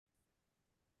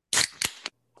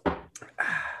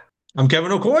I'm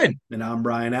Kevin O'Coin. And I'm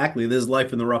Brian Ackley. This is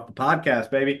Life in the Rough, the podcast,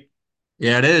 baby.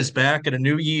 Yeah, it is back in a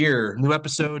new year, new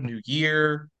episode, new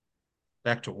year,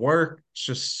 back to work. It's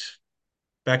just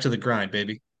back to the grind,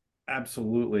 baby.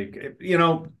 Absolutely.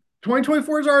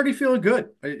 2024 is already feeling good.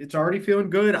 It's already feeling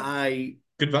good.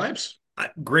 Good vibes.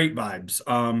 Great vibes.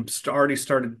 Already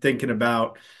started thinking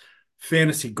about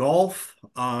fantasy golf,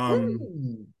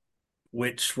 Woo.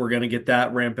 which we're gonna get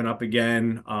that ramping up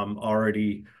again.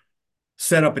 Already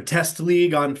set up a test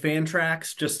league on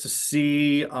Fantrax just to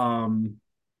see,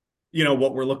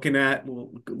 what we're looking at, a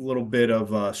little bit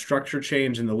of structure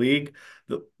change in the league.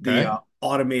 The Okay.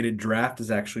 automated draft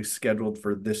is actually scheduled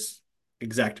for this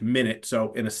exact minute.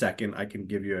 So in a second, I can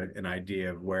give you an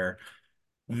idea of where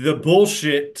the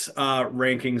bullshit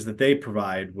rankings that they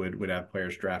provide would have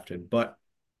players drafted. But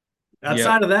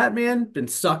outside Yep. of that, man, been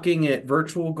sucking at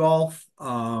virtual golf.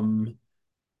 Oh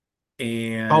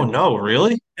And no,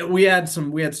 really? we had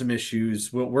some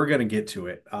issues. We're gonna get to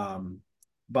it.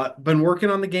 But been working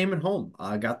on the game at home.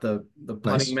 I got the putting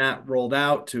Nice. mat rolled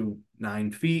out to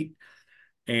 9 feet,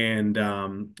 and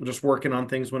just working on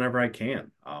things whenever I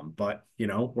can. But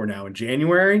we're now in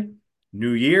January,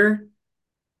 new year,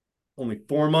 only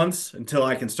 4 months until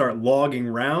I can start logging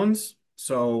rounds.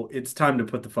 So it's time to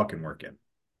put the fucking work in.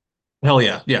 Hell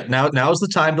yeah. Yeah. Now's the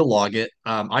time to log it.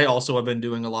 I also have been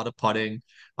doing a lot of putting.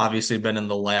 Obviously been in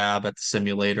the lab at the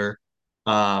simulator.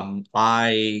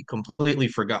 I completely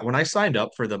forgot when I signed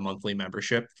up for the monthly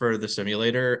membership for the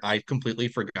simulator, I completely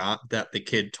forgot that the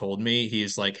kid told me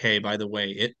he's like, hey, by the way,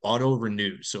 it auto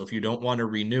renews. So if you don't want to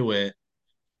renew it,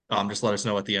 just let us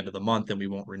know at the end of the month and we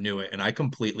won't renew it. And I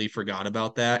completely forgot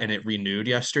about that. And it renewed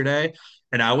yesterday.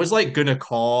 And I was like gonna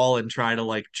call and try to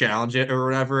like challenge it or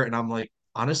whatever. And I'm like,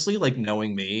 honestly, like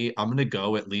knowing me, I'm gonna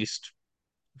go at least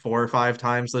 4 or 5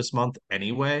 times this month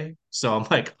anyway. So I'm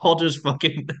like, I'll just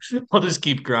fucking I'll just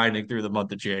keep grinding through the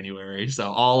month of January.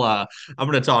 So I'm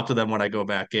gonna talk to them when I go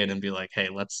back in and be like, hey,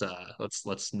 let's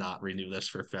not renew this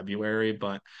for February.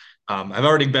 But I've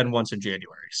already been once in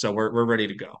January, so we're ready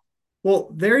to go.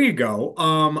 Well, there you go.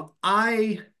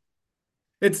 I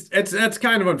it's that's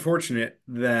kind of unfortunate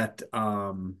that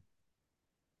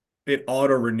it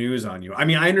auto renews on you. I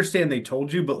mean, I understand they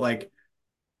told you, but like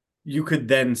you could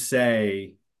then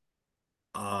say,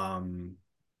 um,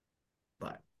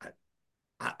 but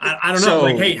I don't know.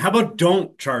 Like, hey, So how about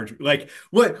don't charge me? Like,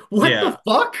 what the yeah.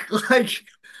 fuck? Like,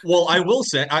 Well, I will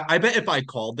say, I bet if I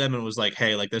called them and was like,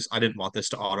 "Hey, like this, I didn't want this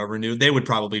to auto renew," they would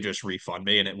probably just refund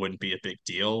me, and it wouldn't be a big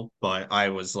deal. But I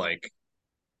was like,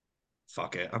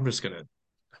 "Fuck it, I'm just gonna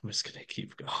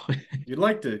keep going." you'd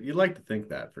like to think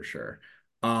that for sure.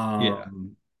 Yeah.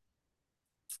 Um,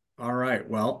 all right.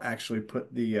 Well, actually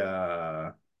put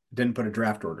the didn't put a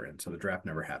draft order in, so the draft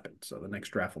never happened. So the next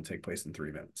draft will take place in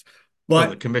 3 minutes. So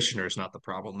the But commissioner is not the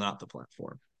problem, not the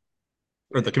platform,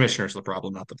 or the commissioner is the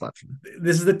problem, not the platform.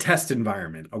 this is a test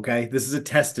environment, okay? This is a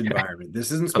test environment.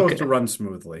 This isn't supposed to Okay. run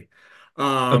smoothly.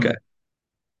 Okay. Um,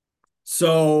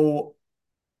 so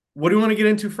what do you want to get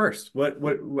into first? What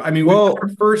I mean, we've got our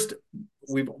Well, first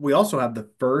we also have the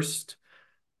first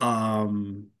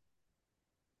um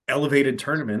elevated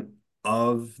tournament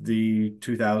of the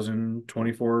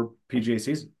 2024 PGA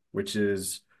season, which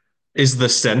is is the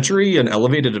Century an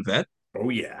elevated event? oh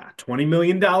yeah, $20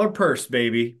 million purse,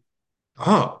 baby.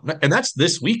 Oh, and that's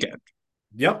this weekend.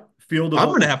 Yep. Field of I'm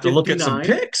only gonna have to look at some 59.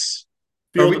 picks.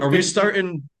 Are Field we of are we 50.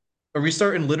 starting? Are we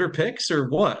starting litter picks or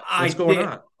what? I What's going think,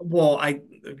 on? well, I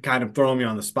kind of throwing me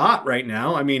on the spot right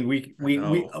now. I mean, we I we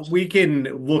we know. we can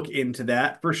look into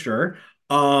that for sure.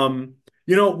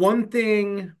 One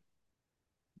thing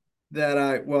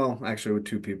that well, actually with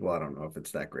two people, I don't know if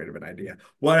it's that great of an idea.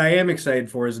 What I am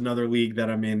excited for is another league that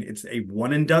I'm in. It's a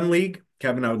one and done league.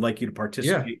 Kevin, I would like you to Yeah.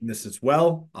 participate in this as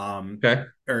well. Okay.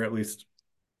 Or at least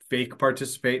fake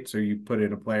participate. So you put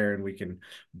in a player and we can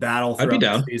battle I'd be throughout the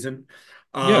down. season.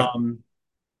 Yeah.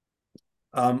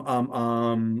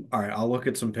 Um, all right, I'll look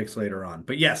at some picks later on.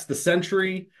 But yes, the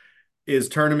Century is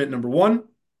tournament number one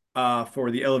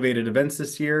for the elevated events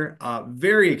this year.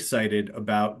 Very excited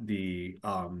about the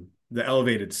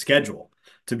elevated schedule,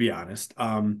 to be honest.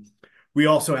 We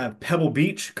also have Pebble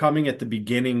Beach coming at the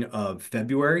beginning of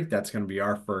February. That's going to be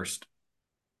our first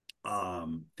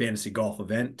fantasy golf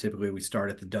event. Typically, we start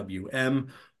at the WM,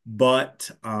 but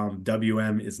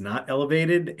WM is not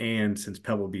elevated. And since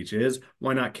Pebble Beach is,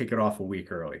 why not kick it off a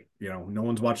week early? No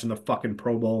one's watching the fucking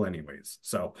Pro Bowl, anyways.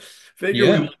 So, figure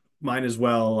we Yeah. might as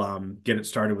well get it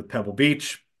started with Pebble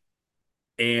Beach.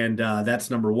 And that's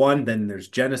number one. Then there's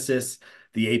Genesis,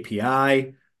 the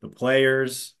API, the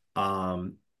players,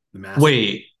 the Master.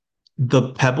 Wait,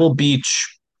 the Pebble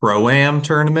Beach Pro-Am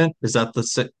tournament, is that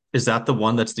the Is that the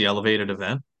one that's the elevated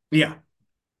event? Yeah.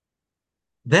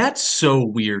 That's so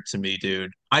weird to me,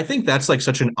 dude. I think that's like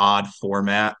such an odd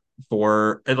format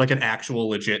for like an actual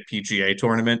legit PGA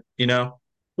tournament, you know?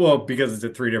 Well, because it's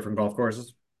at three different golf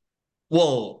courses.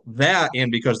 Well, that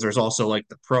and because there's also like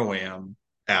the pro-am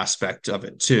aspect of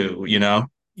it too, you know?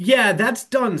 Yeah, that's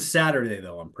done Saturday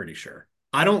though, I'm pretty sure.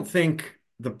 I don't think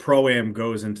the pro-am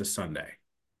goes into Sunday.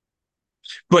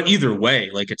 But either way,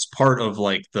 like it's part of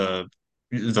like the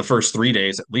first 3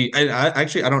 days at least.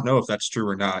 I don't know if that's true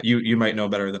or not. You might know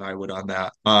better than I would on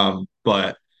that.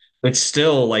 But it's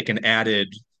still like an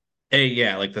added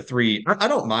yeah, like the three. I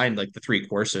don't mind like the three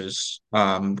courses.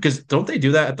 Because don't they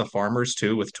do that at the Farmers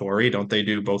too with Torrey? Don't they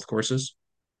do both courses?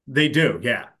 They do,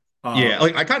 yeah. Yeah,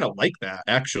 like I kind of like that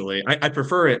actually. I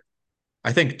prefer it.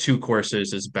 I think two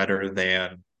courses is better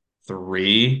than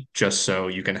three, just so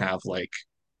you can have like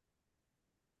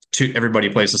two everybody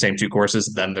plays the same two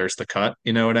courses, then there's the cut,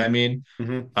 you know what I mean?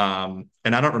 Mhm.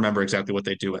 And I don't remember exactly what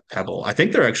they do at Pebble. I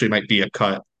think there actually might be a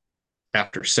cut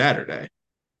after Saturday.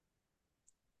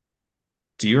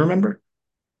 Do you remember?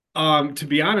 To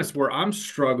be honest, where I'm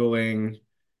struggling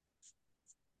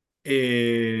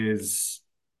is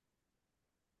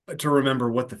to remember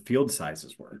what the field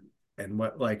sizes were and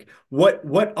what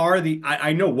are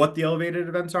I know what the elevated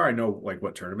events are. I know like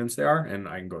what tournaments they are, and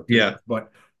I can go through Yeah. those.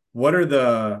 But what are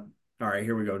the all right,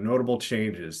 here we go. Notable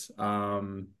changes.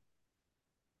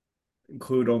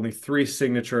 Include only three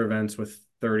signature events with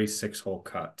 36 hole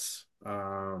cuts.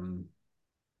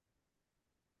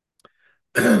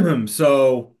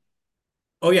 So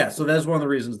oh yeah, so that's one of the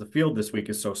reasons the field this week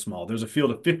is so small. There's a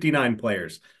field of 59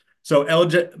 players. So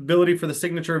eligibility for the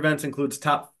signature events includes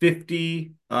top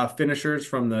 50 finishers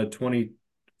from the 20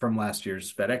 from last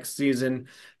year's FedEx season.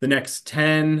 The next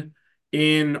 10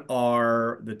 in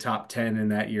are the top 10 in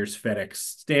that year's FedEx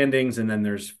standings, and then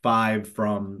there's five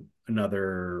from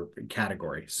another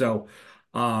category. So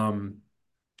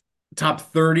top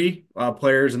 30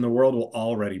 players in the world will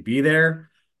already be there.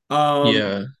 Um,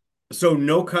 Yeah. so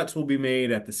no cuts will be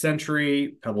made at the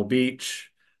Century, Pebble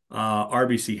Beach,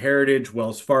 RBC Heritage,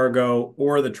 Wells Fargo,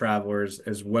 or the Travelers,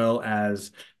 as well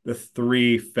as the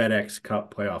three FedEx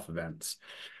Cup playoff events.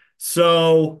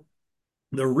 So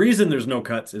the reason there's no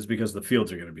cuts is because the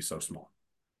fields are going to be so small.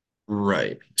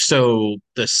 Right. So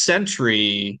the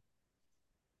Century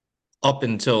up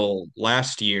until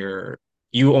last year,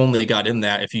 you only got in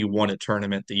that if you won a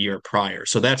tournament the year prior.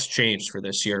 So that's changed for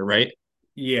this year, right?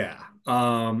 Yeah.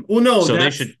 Well, no, So they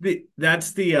should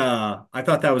that's the I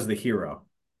thought that was the hero.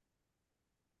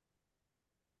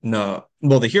 no.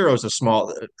 Well, the Hero's a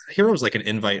small Hero's like an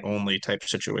invite only type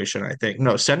situation, I think.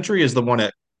 No, Century is the one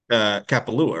at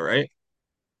Kapalua, right?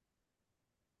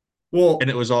 And Well,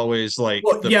 it was always like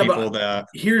well, the yeah, people but that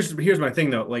here's my thing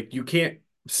though. Like you can't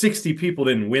 60 people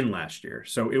didn't win last year,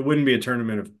 so it wouldn't be a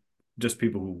tournament of just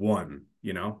people who won,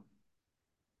 you know?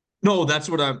 no, that's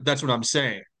what I'm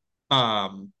saying.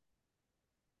 Um,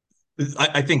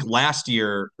 I think last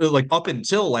year, like up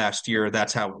until last year,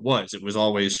 that's how it was. It was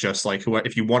always just like who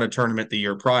if you won a tournament the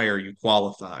year prior, you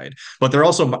qualified. But there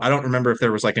also, I don't remember if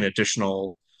there was like an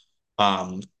additional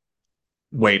um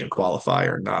way to qualify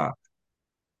or not.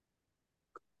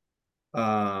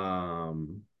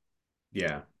 Um,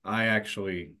 yeah, I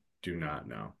actually do not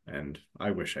know, and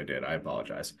I wish I did. I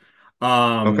apologize.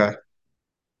 Um, Okay.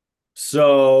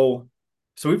 so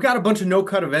so we've got a bunch of no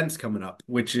cut events coming up,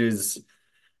 which is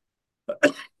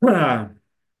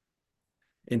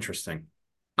interesting.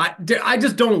 I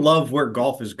just don't love where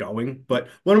golf is going, but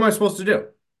what am I supposed to do?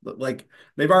 Like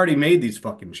they've already made these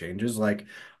fucking changes.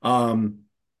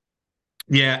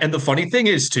 Yeah, and the funny thing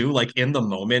is too, like in the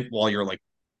moment while you're like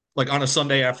on a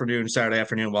Sunday afternoon, Saturday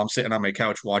afternoon, while I'm sitting on my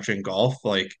couch watching golf,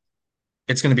 like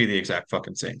it's gonna be the exact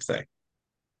fucking same thing.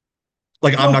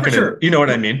 Like I'm No, not for gonna, sure. you know what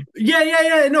I mean?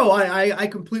 Yeah. No, I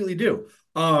completely do.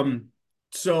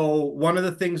 So one of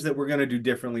the things that we're gonna do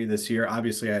differently this year,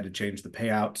 obviously, I had to change the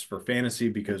payouts for fantasy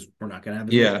because we're not gonna have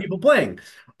as many Yeah. people playing.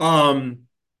 Um,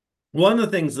 One of the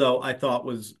things though I thought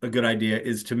was a good idea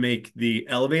is to make the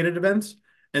elevated events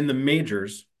and the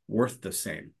majors worth the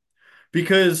same.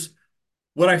 Because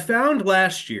what I found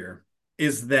last year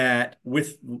is that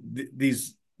with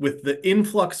these with the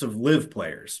influx of live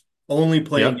players only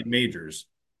playing Yep. in majors,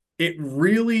 it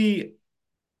really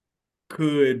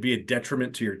could be a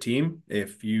detriment to your team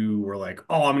if you were like,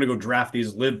 "Oh, I'm going to go draft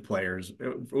these live players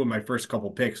with my first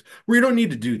couple picks," where you don't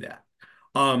need to do that.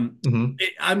 Hmm.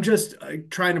 I'm just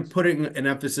trying to put an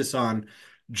emphasis on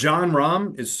John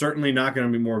Rahm is certainly not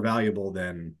going to be more valuable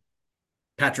than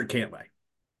Patrick Cantlay.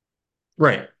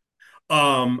 Right.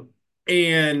 Um,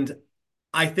 and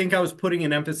I think I was putting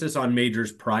an emphasis on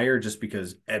majors prior just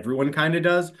because everyone kind of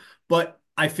does, but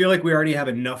I feel like we already have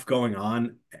enough going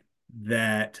on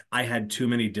that I had too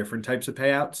many different types of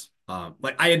payouts.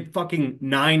 Like I had fucking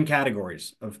 9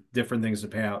 categories of different things to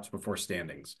pay outs before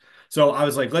standings. So I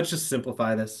was like, let's just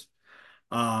simplify this,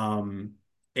 um,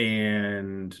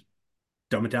 and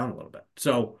dumb it down a little bit.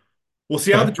 So we'll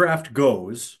see how the Okay. draft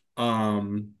goes.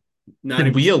 Not Can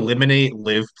even we eliminate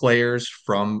live players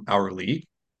from our league?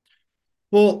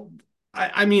 well,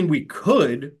 I mean, we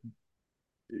could,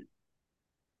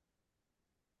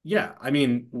 yeah, I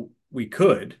mean, we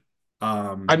could.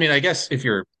 I Um, mean, I guess if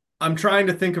you're, I'm trying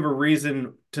to think of a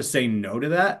reason to say no to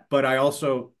that, but I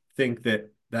also think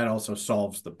that that also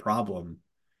solves the problem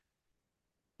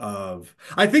of,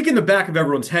 I think in the back of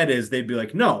everyone's head is they'd be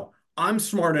like, no, I'm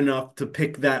smart enough to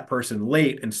pick that person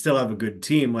late and still have a good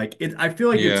team. Like it, I feel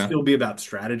like it'd yeah, still be about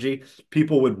strategy.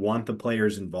 People would want the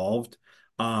players involved.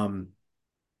 Um,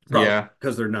 Probably yeah,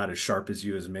 because they're not as sharp as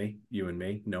you and me,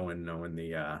 knowing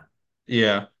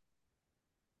yeah.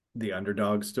 the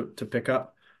underdogs to pick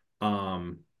up.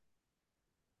 Um,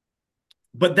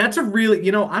 but that's a really,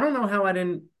 I don't know how I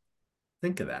didn't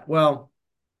think of that. Well,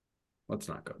 let's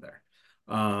not go there.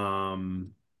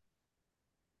 Um,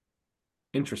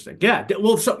 Interesting. Yeah.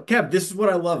 Well, so Kev, this is what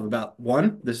I love about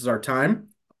one. This is our time.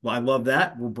 Well, I love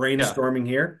that. We're Yeah. brainstorming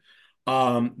here.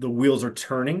 The wheels are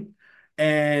turning,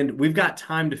 and we've got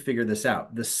time to figure this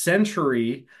out. The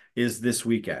Century is this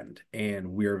weekend,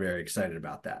 and we're very excited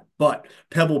about that. But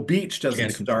Pebble Beach doesn't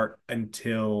Can't confirm. start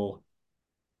until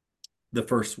the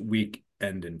first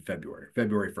weekend in February.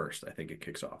 February 1st, I think it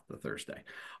kicks off the Thursday.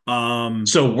 Um,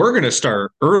 So we're gonna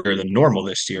start earlier than normal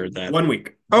this year then. 1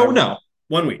 week. Oh no,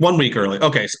 1 week. 1 week early.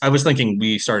 Okay, so I was thinking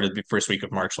we started the first week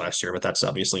of March last year, but that's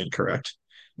obviously incorrect.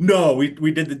 No,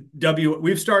 we did the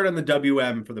we've started on the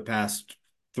WM for the past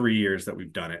 3 years that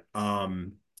we've done it.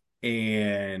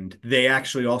 And they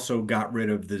actually also got rid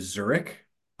of the Zurich.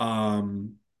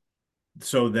 Um,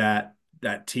 so that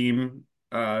team,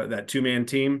 that two-man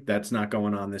team, that's not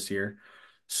going on this year.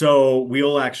 So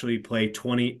we'll actually play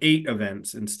 28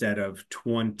 events instead of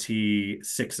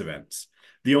 26 events.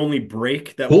 The only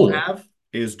break that we'll Cool. have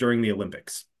is during the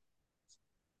Olympics.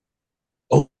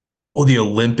 Oh, oh, the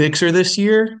Olympics are this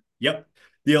year? Yep.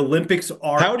 The Olympics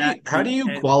are at How do the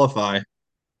you end. qualify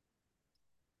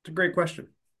It's a great question.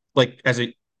 like as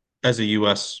a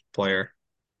US player?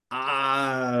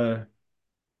 Uh,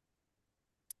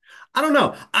 I don't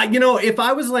know. If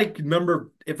I was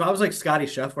like Scotty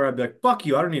Scheffler, I'd be like, fuck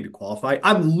you. I don't need to qualify.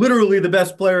 I'm literally the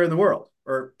best player in the world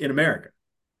or in America.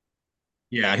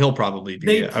 Yeah, he'll probably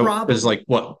They be. Is probably, like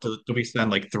what do we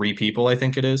send like 3 people? I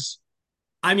think it is.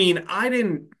 I mean, I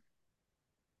didn't,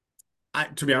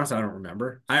 to be honest, I don't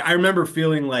remember. I remember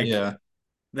feeling like Yeah,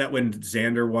 that when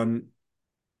Xander won,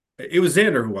 it was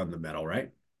Xander who won the medal,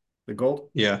 right? The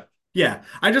gold? yeah. Yeah.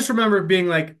 I just remember being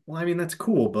like, well, I mean, that's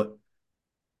cool, but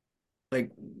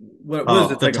like, what is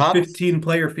it? Oh, It's the like a top. 15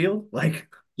 player field? Like,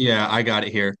 Yeah, I got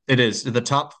it here. It is the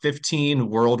top 15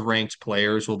 world ranked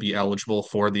players will be eligible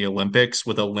for the Olympics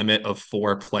with a limit of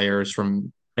 4 players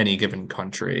from any given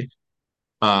country.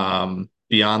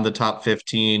 Beyond the top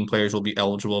 15, players will be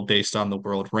eligible based on the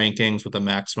world rankings with a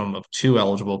maximum of 2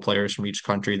 eligible players from each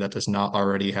country that does not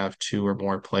already have 2 or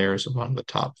more players among the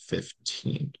top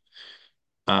 15.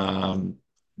 Um,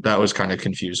 that was kind of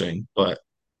confusing, but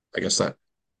I guess that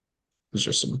was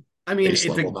just some I mean, base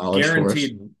level knowledge for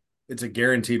us. it's a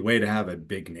guaranteed way to have a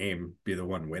big name be the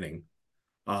one winning.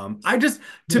 I just,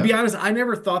 to Yeah. be honest, I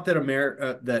never thought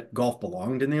that that golf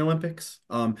belonged in the Olympics.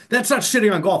 That's not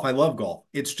shitting on golf. I love golf.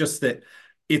 It's just that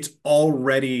it's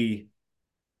already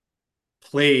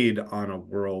played on a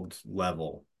world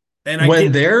level. And I When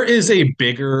get there is a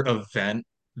bigger event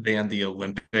than the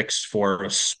Olympics for a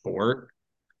sport,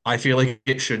 I feel like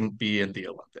it shouldn't be in the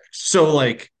Olympics. So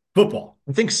like football.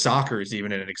 I think soccer is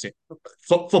even an example.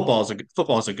 Football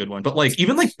is a good one, but like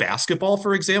even like basketball,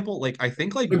 for example, like I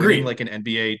think like winning Agreed. like an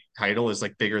NBA title is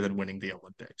like bigger than winning the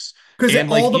Olympics, Because and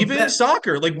like all the even bet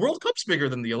soccer, like World Cup's bigger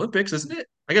than the Olympics, isn't it?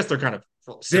 I guess they're kind of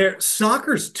There, similar.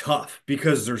 soccer's tough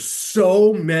because there's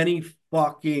so many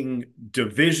fucking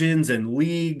divisions and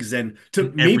leagues. And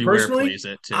to And me everywhere personally, plays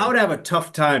it I too. would have a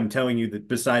tough time telling you that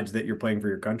besides that you're playing for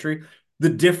your country,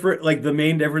 the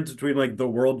main difference between like the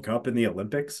World Cup and the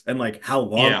Olympics and like how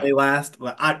long Yeah, they last.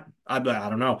 Like, I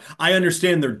don't know. I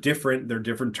understand they're different. They're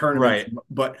different tournaments, right.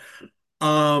 but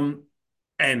um,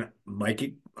 and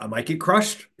I might get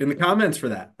crushed in the comments for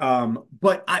that.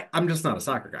 But I'm just not a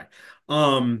soccer guy.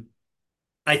 Um.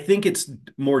 I think it's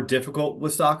more difficult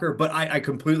with soccer, but I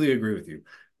completely agree with you.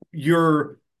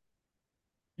 You're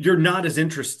you're not as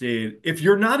interested, if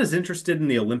you're not as interested in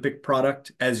the Olympic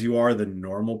product as you are the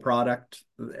normal product,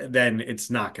 then it's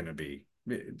not going to be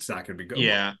good.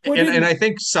 Yeah, What and didn't I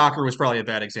think soccer was probably a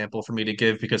bad example for me to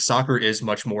give because soccer is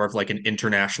much more of like an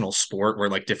international sport where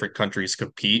like different countries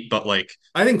compete, but like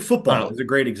I think I don't football know, is a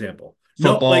great example.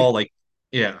 No, football, like like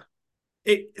yeah,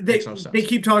 makes no they sense.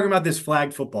 keep talking about this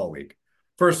flag football league.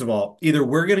 First of all, either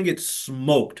we're going to get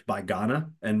smoked by Ghana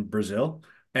and Brazil,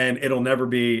 and it never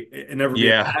be a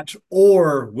Yeah, match,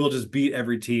 or we'll just beat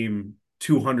every team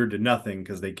 200 to nothing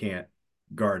because they can't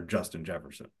guard Justin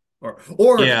Jefferson. Or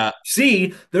yeah,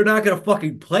 C, they're not going to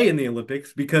fucking play in the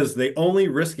Olympics because they only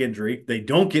risk injury. They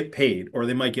don't get paid, or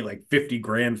they might get like 50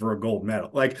 grand for a gold medal.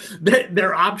 Like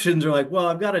their options are like, well,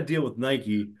 I've got to deal with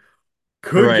Nike.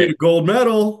 Could get right. a gold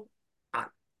medal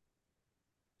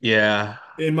Yeah,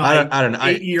 in my I don't know.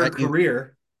 8 year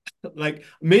career. Like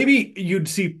maybe you'd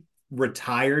see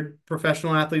retired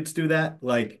professional athletes do that.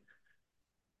 Like,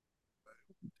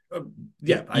 uh,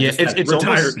 yeah, I Yeah, just said it. it's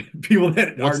almost Retired people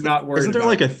that are what's the not worried isn't there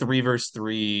like about. a three versus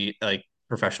three like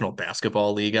professional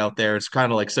basketball league out there? It's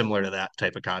kind of like similar to that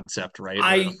type of concept, right?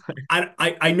 Where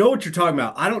I I know what you're talking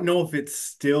about. I don't know if it's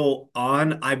still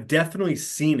on. I've definitely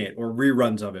seen it or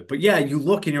reruns of it. But yeah, you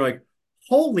look and you're like,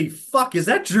 holy fuck, is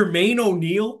that Jermaine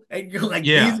O'Neal? And you're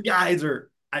like, yeah, these guys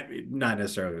are not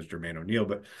necessarily as Jermaine O'Neal,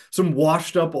 but some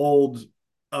washed up old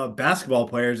basketball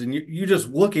players, and you just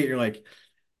look at it, you're like,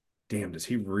 damn, does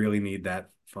he really need that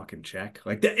fucking check?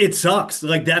 Like that, it sucks.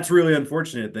 Like that's really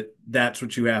unfortunate that that's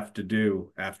what you have to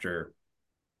do after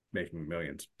making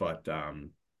millions. But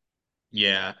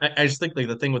yeah. I just think like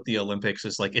the thing with the Olympics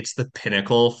is like it's the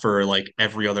pinnacle for like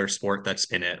every other sport that's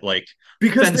in it. Like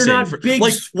because they're fencing not for big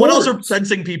like what else are sports.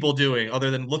 fencing people doing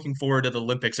other than looking forward to the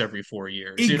Olympics every 4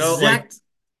 years? You know, like Exact,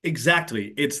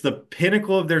 exactly. It's the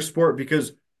pinnacle of their sport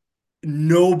because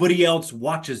nobody else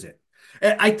watches it.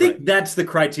 And I right. think that's the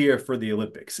criteria for the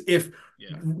Olympics. If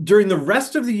Yeah. during the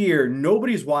rest of the year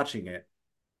nobody's watching it,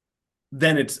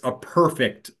 then it's a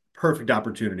perfect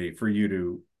opportunity for you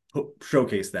to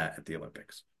showcase that at the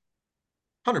Olympics.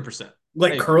 100%. I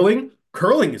Like agree.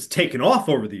 curling has taken off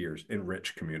over the years in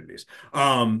rich communities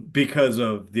because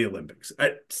of the Olympics.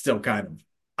 I still kind of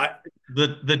I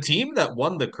The team that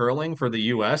won the curling for the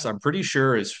US, I'm pretty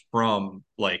sure is from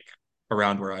like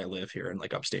around where I live here in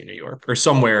like upstate New York or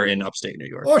somewhere in upstate New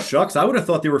York. oh shucks, I would have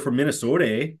thought they were from Minnesota,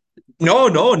 eh?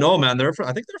 No, man. I think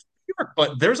they're from New York,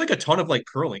 but there's like a ton of like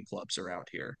curling clubs around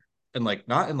here, and like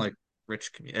not in like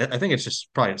rich community. I think it's just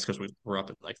probably just because we're up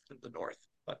in like the north,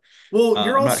 but Well,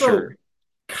 you're I'm not also sure.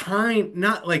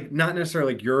 not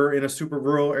necessarily like you're in a super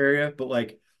rural area, but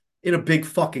like in a big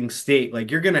fucking state,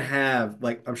 like you're gonna have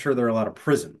like I'm sure there are a lot of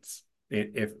prisons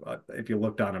if you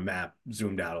looked on a map,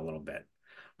 zoomed out a little bit.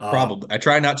 Uh, Probably. I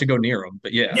try not to go near them,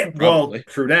 but yeah, yeah, well, probably.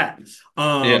 true that.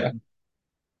 Yeah.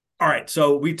 All right,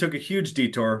 so we took a huge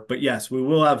detour, but yes, we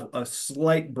will have a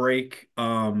slight break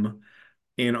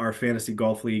in our fantasy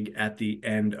golf league at the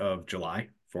end of July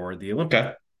for the Olympics.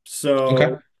 Okay. Okay.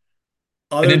 So An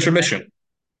other than intermission.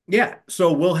 yeah,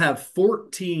 so we'll have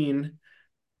 14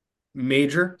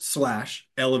 major slash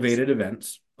elevated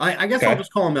events. I guess I'll Okay.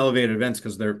 just call them elevated events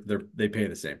because they pay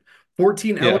the same.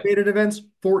 14 Yeah. elevated events,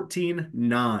 14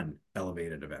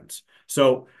 non-elevated events.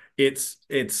 So it's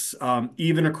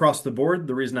even across the board.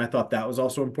 The reason I thought that was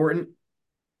also important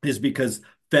is because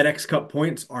FedEx Cup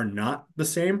points are not the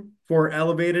same for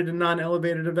elevated and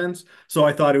non-elevated events. So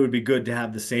I thought it would be good to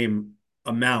have the same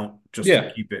amount just to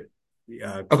Yeah. keep it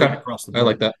clean Okay. across the I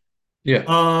like board. that. Yeah.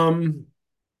 Um,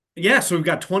 yeah, so we've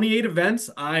got 28 events.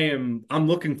 I'm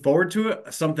looking forward to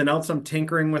it. Something else I'm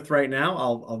tinkering with right now.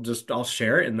 I'll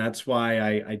share it, and that's why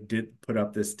I did put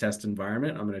up this test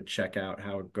environment. I'm gonna check out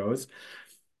how it goes.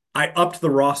 I upped the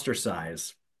roster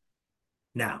size.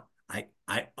 Now,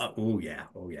 oh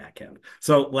yeah, Kevin.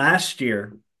 So last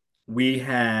year we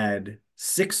had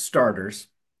six starters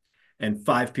and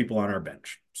five people on our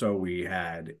bench. So we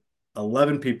had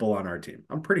 11 people on our team.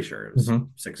 I'm pretty sure it was Hmm.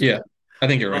 six or Yeah. seven. I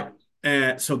think you're right.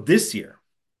 And so this year,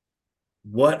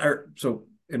 so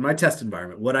in my test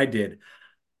environment, what I did,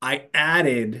 I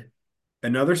added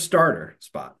another starter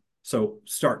spot. So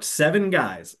start seven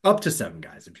guys, up to seven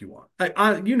guys if you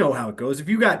want. You know how it goes. If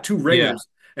you got two Yeah. ringers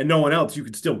and no one else, you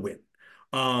could still win.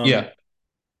 Um, Yeah.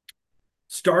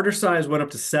 Starter size went up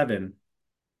to seven,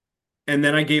 and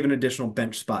then I gave an additional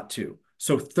bench spot too.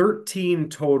 So 13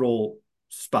 total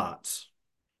spots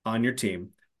on your team.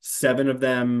 Seven of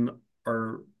them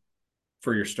are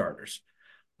for your starters.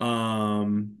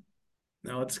 Um,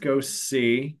 Now let's go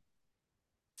see.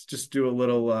 Let's just do a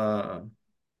little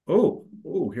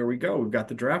here we go. We've got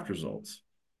the draft results.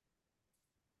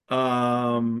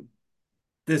 Um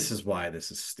this is why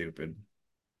this is stupid.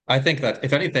 I think that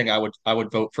if anything, I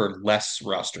would vote for less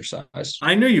roster size.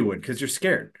 I knew you would because you're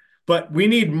scared, but we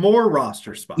need more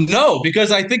roster spots. No,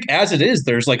 because I think as it is,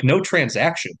 there's like no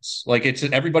transactions. Like it's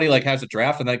everybody like has a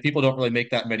draft, and like people don't really make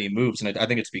that many moves. And I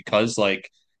think it's because like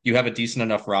you have a decent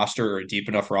enough roster or a deep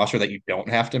enough roster that you don't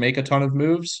have to make a ton of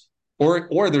moves, or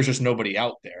there's just nobody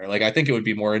out there. Like I think it would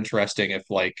be more interesting if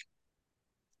like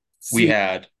we See,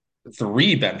 had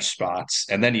three bench spots,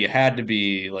 and then you had to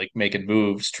be like making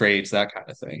moves, trades, that kind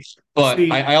of thing. But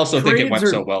I, see, I also think it trades went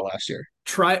so are well last year.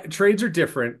 trades are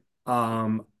different.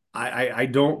 I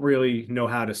don't really know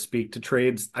how to speak to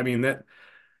trades. I mean that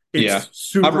Yeah. it's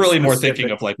I'm super really more thinking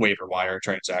specific. of like waiver wire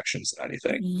transactions than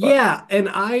anything. But Yeah, and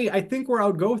I think where I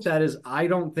would go with that is I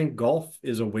don't think golf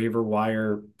is a waiver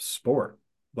wire sport.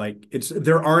 Like it's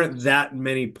there aren't that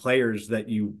many players that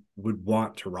you would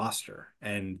want to roster,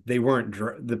 and they weren't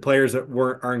the players that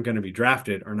weren't aren't going to be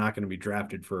drafted are not going to be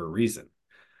drafted for a reason.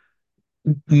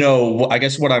 no, I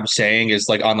guess what I'm saying is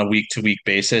like on the week to week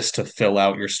basis to fill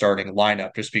out your starting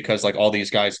lineup, just because like all these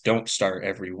guys don't start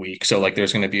every week. So like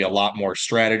there's going to be a lot more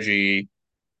strategy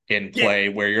in Yeah, play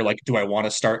where you're like, do I want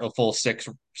to start a full six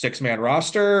man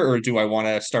roster or do I want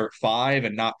to start five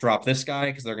and not drop this guy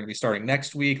because they're going to be starting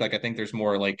next week? Like I think there's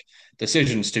more like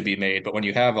decisions to be made, but when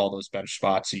you have all those bench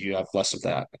spots, you have less of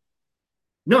that.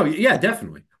 no, yeah,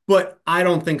 definitely. But I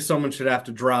don't think someone should have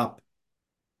to drop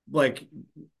like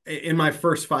in my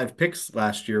first five picks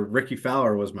last year, Ricky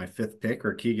Fowler was my fifth pick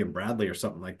or Keegan Bradley or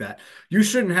something like that. You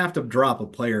shouldn't have to drop a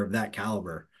player of that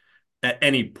caliber at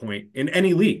any point in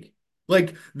any league.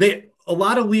 Like a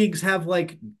lot of leagues have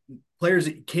like players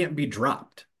that can't be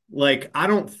dropped. Like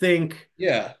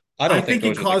Yeah, I I don't think think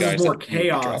it those are the causes guys that more you would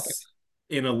be dropping. chaos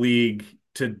in a league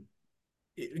to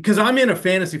because I'm in a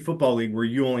fantasy football league where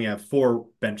you only have four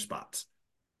bench spots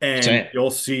and Same.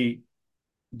 you'll see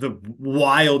the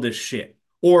wildest shit,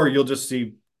 or you'll just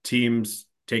see teams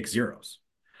take zeros.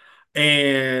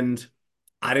 And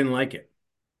I didn't like it.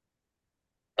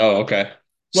 Oh, okay.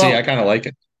 See, I Well, kind of like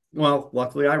it.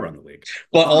 luckily I run the league.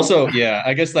 But Um, also, yeah,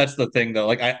 I guess that's the thing though.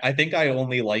 Like I think I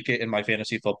only like it in my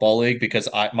fantasy football league because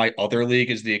my other league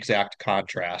is the exact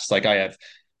contrast. Like I have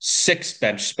six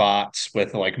bench spots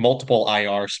with like multiple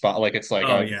IR spot. Like it's like oh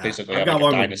I yeah, basically I've have got like a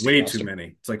one with dynasty way too roster.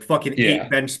 many. It's like fucking eight Yeah.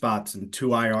 bench spots and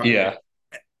two IR. Like Yeah.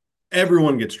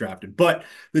 everyone gets drafted. But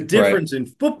the Right. difference in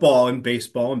football and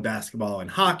baseball and basketball and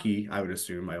hockey, I would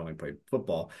assume I only played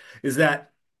football, is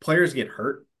that players get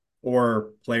hurt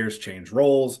or players change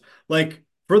roles. Like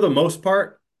for the most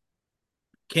part,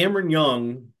 Cameron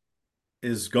Young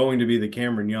is going to be the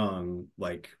Cameron Young.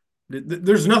 Like,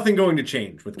 there's nothing going to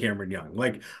change with Cameron Young.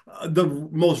 Like, the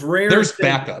most rare There's thing,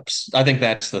 backups. I think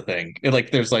that's the thing.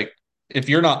 Like there's like if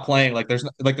you're not playing, like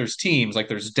there's teams, like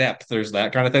there's depth, there's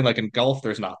that kind of thing. Like in golf,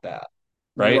 there's not that.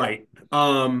 Right? right?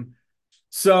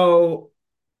 So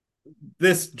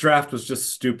this draft was just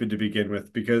stupid to begin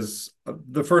with because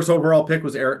the first overall pick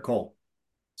was Eric Cole.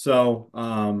 So,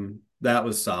 that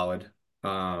was solid.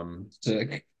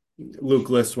 Sick. Luke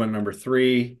List went number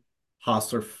three.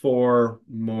 Hostler four,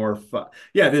 more fun.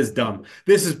 Yeah, this is dumb.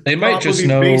 This is They might just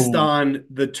probably based know. on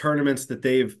the tournaments that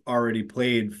they've already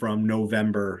played from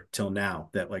November till now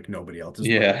that like nobody else is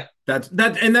playing. Yeah.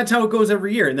 And that's how it goes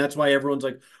every year. And that's why everyone's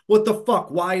like, what the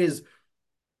fuck? Why is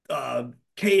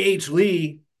KH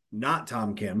Lee, not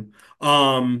Tom Kim,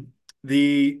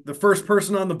 the first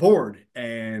person on the board,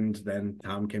 and then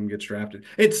Tom Kim gets drafted.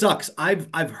 It sucks. I've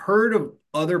heard of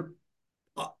other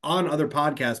on other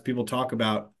podcasts, people talk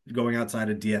about going outside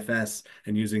of DFS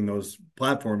and using those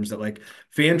platforms that like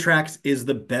Fantrax is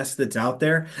the best that's out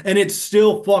there, and it's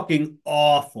still fucking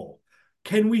awful.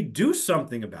 Can we do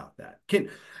something about that? Can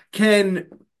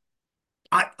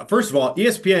I first of all,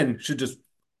 ESPN should just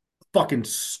fucking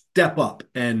step up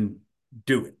and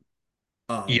do it.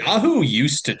 Um, Yahoo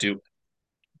used to do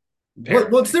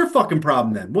it, what's apparently. their fucking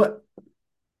problem then? What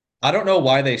I don't know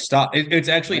why they stopped. It's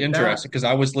actually like that? interesting because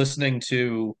I was listening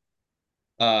to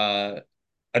uh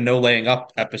a No Laying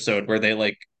Up episode where they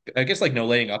like I guess like No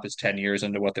Laying Up is 10 years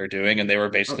into what they're doing and they were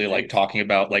Oh, basically like jeez. talking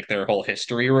about like their whole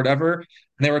history or whatever. And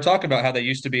they were talking about how they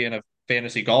used to be in a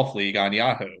fantasy golf league on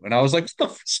Yahoo. And I was like,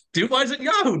 dude, why doesn't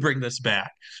Yahoo bring this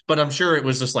back? But I'm sure it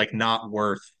was just like not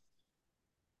worth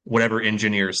whatever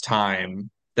engineer's time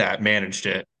that managed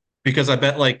it. Because I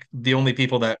bet like the only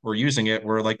people that were using it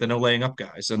were like the no laying up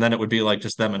guys. And then it would be like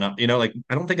just them and up. Like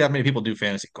I don't think that many people do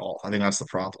fantasy golf. I think that's the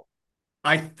problem.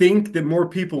 I think that more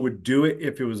people would do it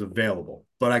if it was available,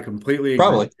 but I completely agree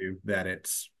Probably. with you that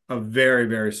it's a very,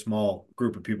 very small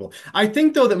group of people. I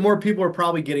think though that more people are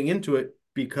probably getting into it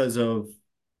because of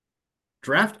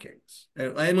DraftKings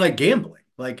and like gambling.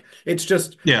 Like it's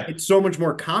just Yeah. it's so much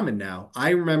more common now.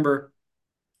 I remember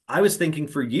I was thinking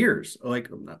for years, like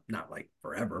not like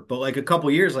forever, but like a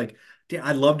couple years, like, "Damn,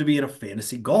 I'd love to be in a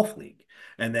fantasy golf league."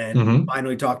 And then Hmm.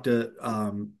 finally talked to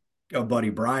a buddy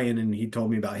Brian, and he told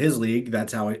me about his league.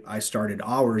 That's how I started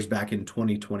ours back in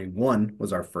 2021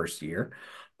 was our first year.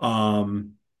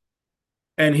 Um,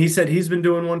 and he said he's been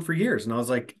doing one for years, and I was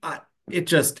like,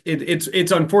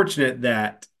 it's unfortunate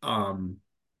that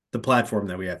the platform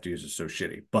that we have to use is so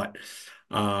shitty, but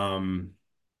um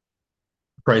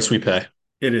Price we pay.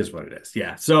 it is what it is.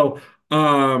 Yeah. So,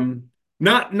 um,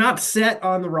 not set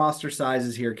on the roster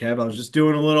sizes here, Kev. I was just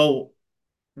doing a little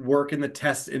work in the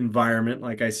test environment,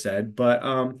 like I said. But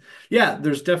yeah,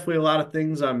 there's definitely a lot of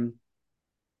things I'm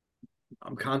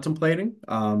contemplating.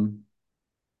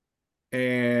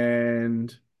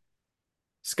 And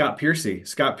Scott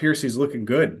Piercy's looking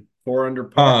good. 4 under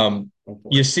par. Um, Oh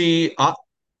boy. you see,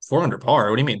 4 under par.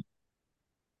 What do you mean?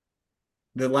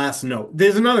 The last note.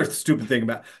 There's another stupid thing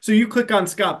about. So you click on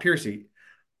Scott Piercy,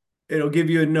 it'll give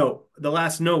you a note. The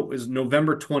last note is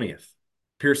November 20th.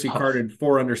 Piercy Oh. carded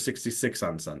 4 under 66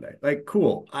 on Sunday. Like,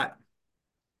 cool.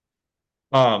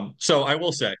 So I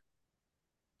will say,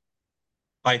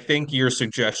 I think your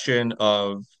suggestion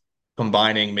of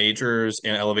combining majors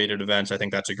and elevated events, I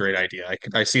think that's a great idea.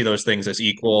 I see those things as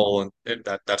equal, and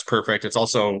that's perfect. It's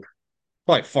also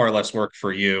probably far less work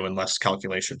for you and less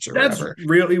calculations or That's whatever.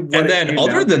 really what And it then came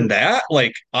other down than to. that,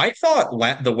 like I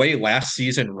thought the way last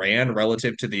season ran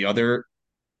relative to the other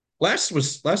last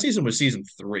season was season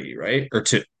three, right? Or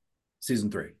two, Season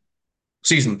three.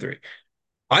 season three.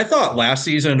 I thought last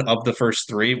season of the first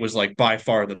three was like by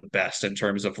far the best in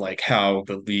terms of like how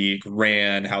the league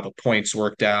ran, how the points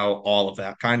worked out, all of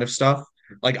that kind of stuff.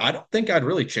 Like I don't think I'd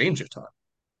really change a ton.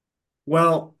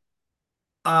 Well,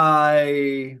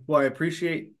 I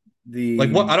appreciate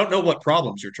Like what the I don't know what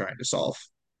problems you're trying to solve.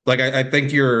 Like I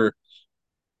think you're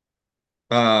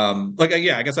like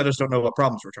yeah, I guess I just don't know what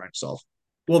problems we're trying to solve.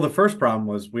 well, the first problem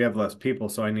was we have less people,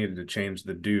 so I needed to change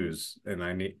the dues and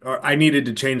I needed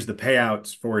to change the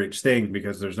payouts for each thing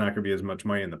because there's not going to be as much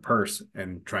money in the purse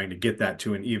and trying to get that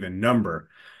to an even number.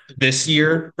 This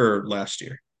year or last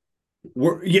year?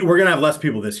 We're going to have less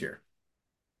people this year.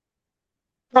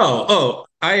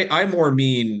 I more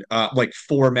mean like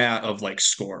format of like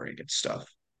scoring and stuff.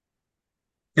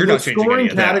 You're The not changing any scoring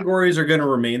of that. categories are going to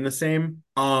remain the same.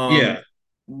 Yeah.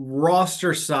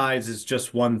 Roster size is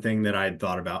just one thing that I had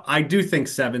thought about. I do think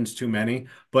seven's too many,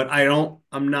 but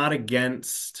I'm not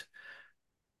against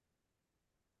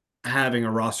having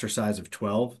a roster size of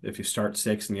 12 if you start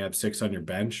six and you have six on your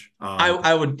bench.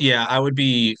 I would yeah, I would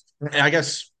be I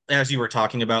guess as you were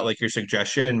talking about like your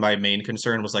suggestion, my main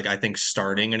concern was like I think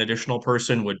starting an additional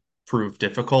person would prove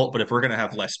difficult, but if we're gonna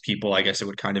have less people, I guess it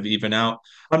would kind of even out.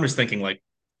 I'm just thinking like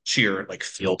sheer like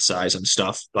field size and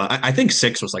stuff. But I think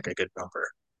six was like a good number.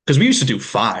 Because we used to do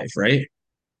five, right?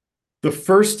 The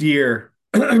first year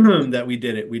that we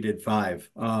did it, we did five.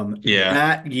 Yeah.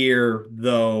 That year,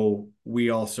 though, we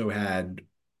also had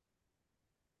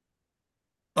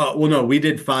well, no, we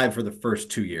did five for the first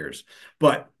 2 years,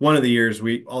 but one of the years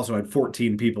we also had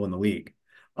 14 people in the league.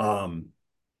 Um,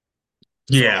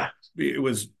 so Yeah. it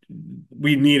was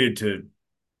we needed to,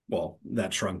 well,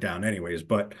 that shrunk down anyways,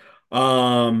 but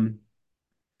um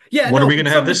yeah, What are no, we gonna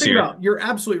it's have something to this think year? about. You're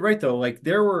absolutely right though. Like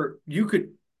you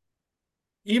could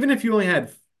even if you only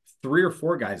had 3 or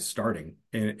 4 guys starting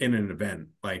in an event,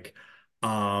 like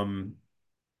um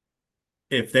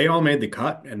if they all made the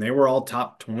cut and they were all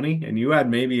top 20 and you had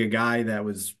maybe a guy that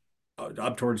was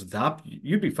up towards the top,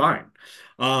 you'd be fine.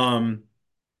 Um,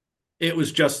 it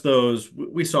was just those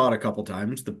we saw it a couple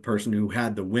times. The person who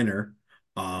had the winner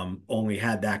only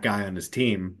had that guy on his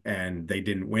team and they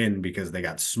didn't win because they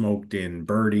got smoked in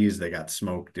birdies, they got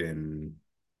smoked in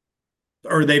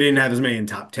or they didn't have as many in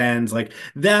top tens. Like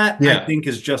that, I Yeah. think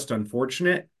is just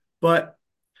unfortunate. But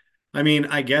I mean,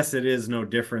 I guess it is no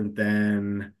different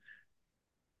than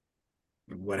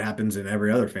what happens in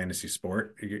every other fantasy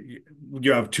sport.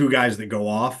 You have 2 guys that go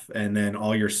off, and then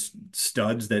all your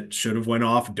studs that should have went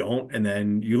off don't, and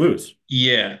then you lose.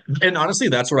 Yeah. And honestly,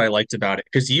 that's what I liked about it.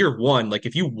 Because year one, like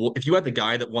if you had the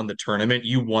guy that won the tournament,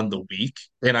 you won the week.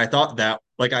 And I thought that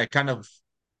like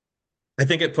I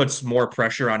think it puts more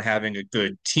pressure on having a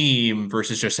good team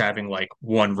versus just having like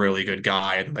one really good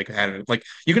guy. And like having like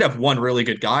you could have one really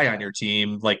good guy on your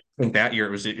team. Like I think that year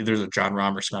it was there's a John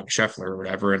Rahm or Scotty Scheffler or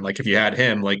whatever. And like if you had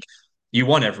him, like you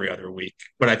won every other week.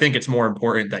 But I think it's more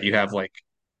important that you have like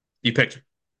you picked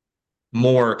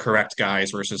more correct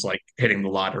guys versus like hitting the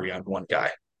lottery on one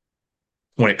guy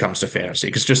when it comes to fantasy.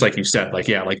 Because just like you said, like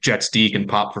yeah, like Jets D can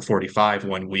pop for 45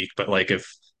 one week, but like if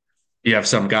you have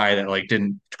some guy that like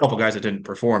didn't, a couple guys that didn't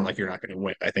perform, like you're not going to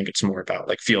win. I think it's more about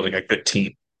like fielding a good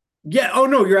team. Yeah, oh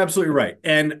no, you're absolutely right.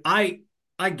 And I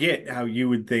get how you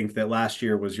would think that last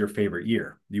year was your favorite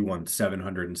year. You won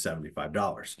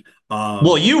 $775. Well,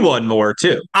 Um, you won more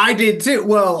too. I did too.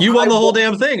 Well, You won the whole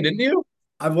damn thing, didn't you?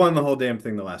 I've won the whole damn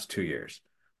thing the last 2 years.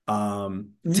 Right.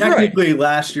 Technically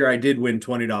last year I did win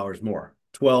 $20 more.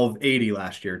 1280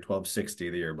 last year, 1260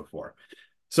 the year before.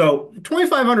 So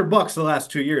 2,500 bucks the last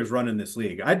 2 years running this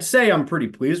league. I'd say I'm pretty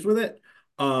pleased with it.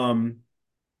 Um,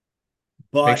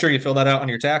 Make but sure you fill that out on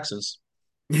your taxes.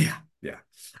 yeah, yeah.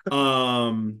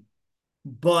 Um,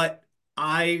 but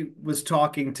I was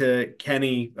talking to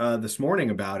Kenny this morning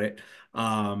about it.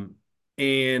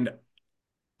 And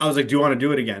I was like, "Do you want to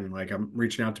do it again?" Like, I'm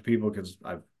reaching out to people because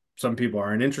I've some people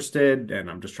aren't interested, and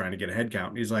I'm just trying to get a head count.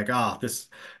 And he's like, "Ah, this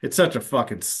it's such a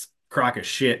fucking crock of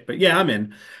shit." But yeah, I'm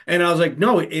in. And I was like,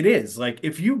 "No, it is. Like,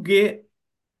 if you get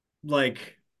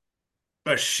like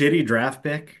a shitty draft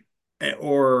pick,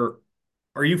 or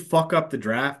you fuck up the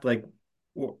draft, like."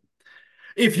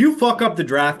 If you fuck up the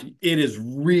draft, it is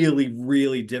really,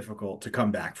 really difficult to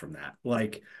come back from that.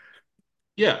 Like,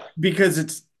 Yeah. because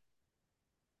it's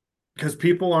because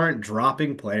people aren't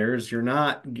dropping players. You're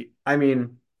not, I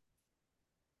mean,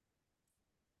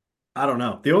 I don't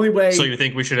know. The only So way, you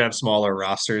think we should have smaller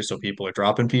rosters so people are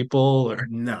dropping people or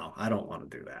no, I don't want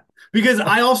to do that because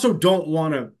I also don't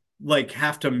want to like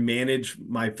have to manage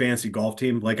my fancy golf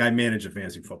team like I manage a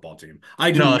fancy football team.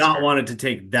 I do no, that's not fair. want it to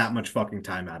take that much fucking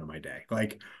time out of my day.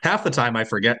 Like, Half the time I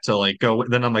forget to like go,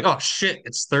 then I'm like, oh shit,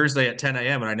 it's Thursday at 10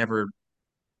 a.m. and I never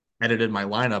edited my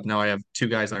lineup. Now I have two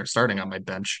guys that are starting on my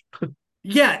bench.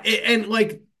 yeah, and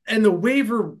like, and the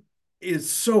waiver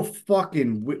is so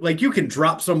fucking like you can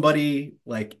drop somebody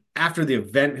like after the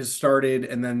event has started,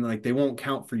 and then like they won't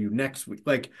count for you next week.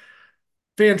 Like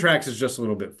Fantrax is just a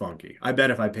little bit funky. I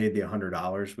bet if I paid the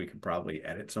 $100, we could probably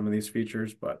edit some of these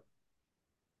features,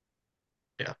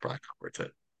 Yeah, probably not worth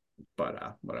it.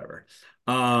 but whatever.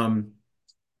 Um,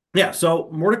 yeah, so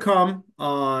more to come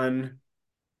on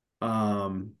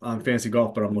fancy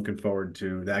golf, but I'm looking forward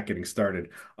to that getting started.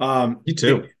 You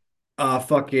too.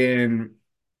 Fucking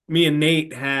me and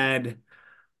Nate had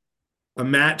a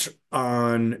match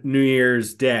on New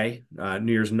Year's Day,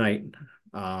 New Year's night,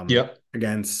 Yep.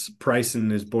 against Price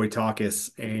and his boy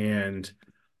Takis, and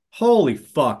holy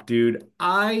fuck, dude,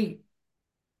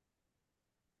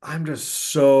 I'm just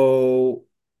so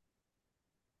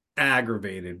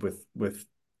aggravated with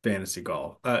fantasy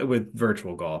golf, with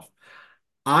virtual golf.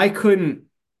 I couldn't.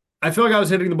 I feel like I was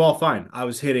hitting the ball fine. I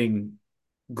was hitting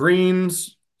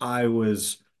greens.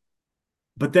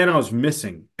 But then I was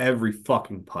missing every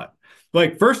fucking putt.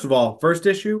 Like, first of all, first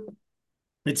issue,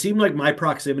 it seemed like my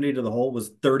proximity to the hole was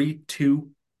 32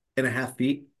 and a half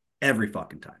feet every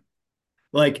fucking time.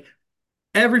 Like,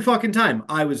 every fucking time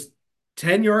I was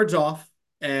 10 yards off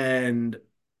and,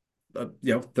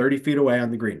 30 feet away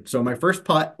on the green. So my first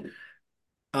putt,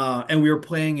 and we were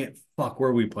playing it, fuck,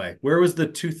 where we play? Where was the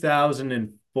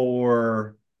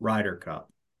 2004 Ryder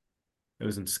Cup? It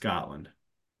was in Scotland.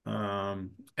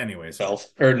 Anyways, Belf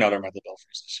or no, never mind the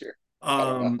Belfries this year. I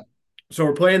don't know. um, so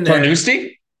we're playing there.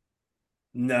 Carnoustie?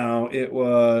 No, it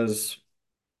was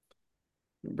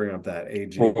bring up that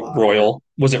AGY. Royal.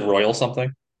 Was it Royal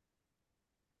something?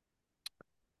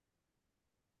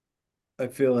 I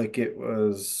feel like it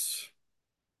was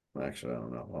actually I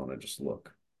don't know. Why don't I just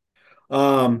look?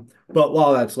 But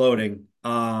while that's loading,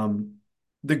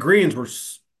 the greens were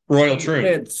Royal they Troon.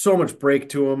 had so much break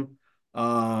to them.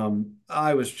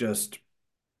 I was just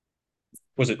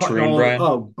Was it putting Troon, all Brian?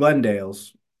 oh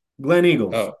Glendale's, Glen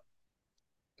Eagles. Oh,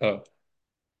 oh.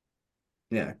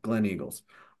 Yeah, Glen Eagles.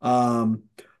 Um,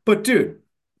 but dude,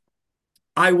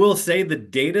 I will say the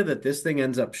data that this thing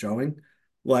ends up showing,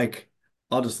 like,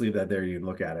 I'll just leave that there. You can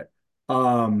look at it.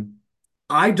 Um,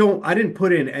 I didn't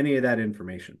put in any of that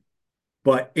information,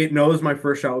 but it knows my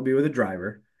first shot will be with a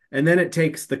driver. And then it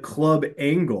takes the club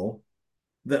angle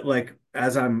that, like,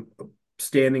 as I'm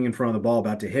standing in front of the ball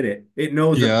about to hit it, it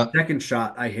knows that the Yeah. second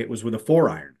shot I hit was with a 4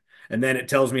 iron. And then it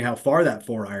tells me how far that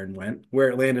 4 iron went, where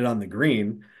it landed on the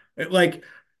green. Like,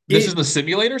 This is it, the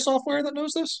simulator software that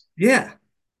knows this? yeah.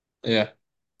 Yeah.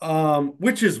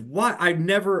 Which is why I've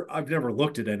never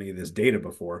looked at any of this data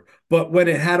before. But when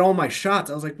it had all my shots,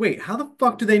 I was like, wait, how the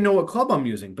fuck do they know what club I'm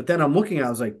using? But then I'm looking, I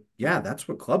was like, yeah, that's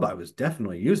what club I was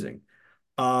definitely using.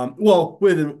 Well,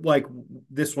 with like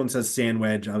this one says sand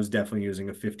wedge, I was definitely using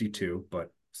a 52,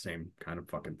 but same kind of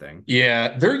fucking thing.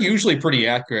 Yeah, they're usually pretty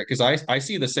accurate because I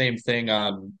see the same thing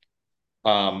on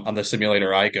the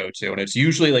simulator I go to, and it's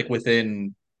usually like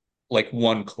within like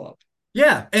one club.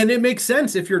 Yeah, and it makes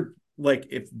sense if you're like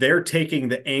if they're taking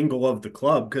the angle of the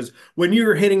club, because when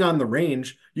you're hitting on the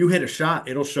range, you hit a shot,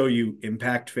 it'll show you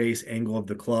impact face, angle of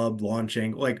the club, launch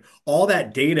angle, like all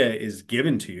that data is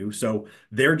given to you. So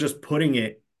they're just putting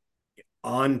it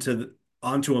onto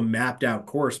a mapped out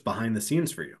course behind the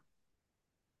scenes for you.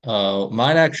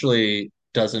 Mine actually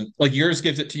doesn't, like yours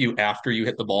gives it to you after you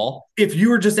hit the ball. If you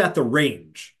were just at the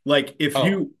range, like if Oh,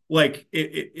 you like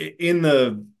in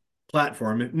the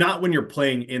platform, not when you're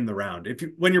playing in the round. If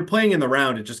you when you're playing in the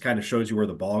round, it just kind of shows you where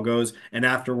the ball goes, and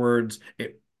afterwards,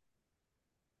 it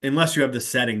unless you have the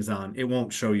settings on, it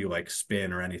won't show you like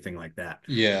spin or anything like that.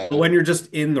 But yeah. when you're just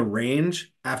in the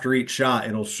range, after each shot,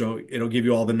 it'll give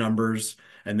you all the numbers,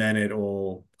 and then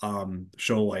it'll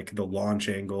show like the launch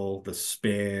angle, the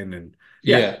spin, and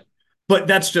yeah. Yeah. But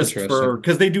that's just for Interesting.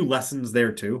 because they do lessons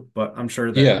there too. But I'm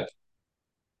sure that Yeah.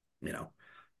 you know.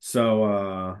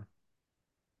 So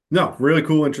no, really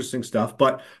cool, interesting stuff.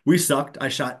 But we sucked. I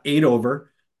shot 8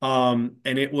 over. And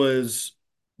it was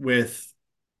with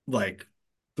like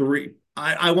three.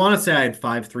 I want to say I had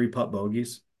 5 3-putt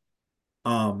bogeys.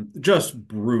 Just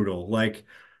brutal.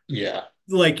 Yeah.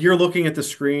 Like you're looking at the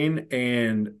screen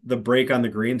and the break on the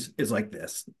greens is like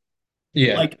this.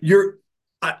 Yeah. Like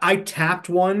I tapped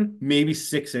one maybe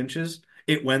 6 inches.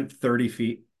 It went 30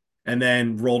 feet and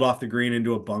then rolled off the green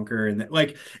into a bunker. And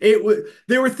like it was,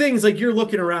 there were things like you're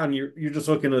looking around, you're just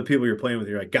looking at the people you're playing with.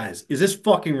 You're like, guys, is this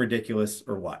fucking ridiculous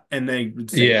or what? And they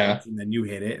would say, Yeah. yes, and then you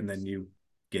hit it, and then you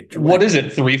get your What way. is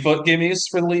it? 3 foot gimmies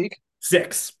for the league?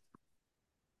 6.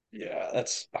 Yeah,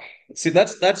 that's see,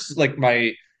 that's like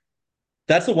my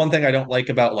that's the one thing I don't like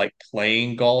about like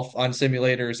playing golf on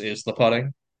simulators is the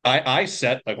putting. I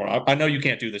set like well, I know you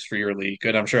can't do this for your league,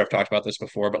 and I'm sure I've talked about this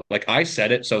before, but like I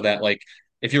set it so that like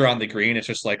if you're on the green, it's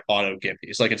just like auto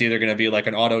gimmies. Like it's either going to be like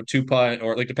an auto two putt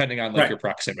or like depending on like Right. your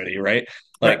proximity, right?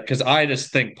 Like Right. because I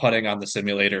just think putting on the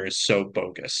simulator is so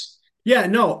bogus. Yeah,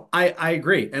 no, I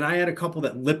agree. And I had a couple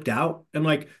that lipped out. And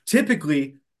like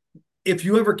typically if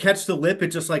you ever catch the lip, it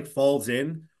just like falls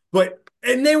in. But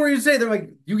and they were you say they're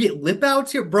like, you get lip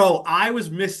outs here, bro. I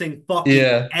was missing fucking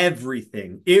Yeah,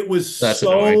 everything. It was that's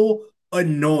annoying. so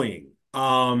annoying.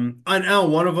 On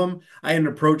one of them, I had an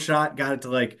approach shot, got it to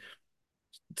like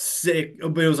six,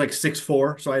 but it was like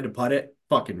 6-4, so I had to putt it.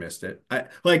 Fucking missed it.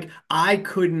 I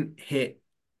couldn't hit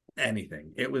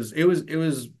anything. It was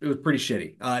pretty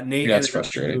shitty. Nate Yeah, that's ended up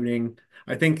frustrating. shooting,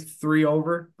 I think 3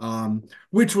 over,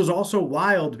 which was also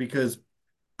wild because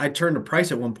I turned to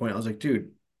Price at one point. I was like,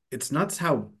 dude, it's nuts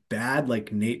how bad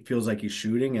like Nate feels like he's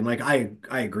shooting. And like I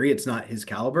agree, it's not his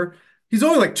caliber. He's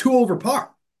only like 2 over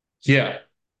par. Yeah. Yeah.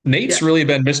 Nate's really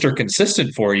been Mr.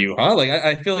 Consistent for you, huh? Like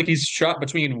I feel like he's shot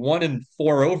between 1 and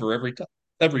 4 over every time,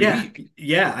 every Yeah. week.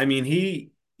 Yeah. I mean, he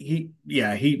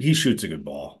shoots a good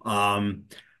ball.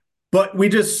 But we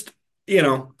just,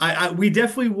 we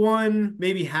definitely won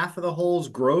maybe half of the holes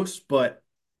gross, but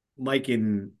Mike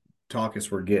and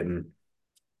Talkus were getting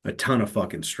a ton of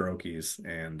fucking strokies.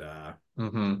 And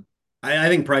Hmm. I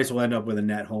think Price will end up with a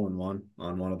net hole in one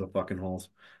on one of the fucking holes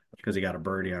because he got a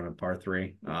birdie on a par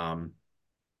three.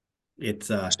 It's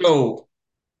So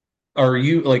are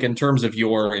you like in terms of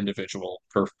your individual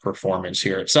performance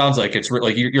here? It sounds like it's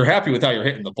like you're happy with how you're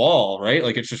hitting the ball, right?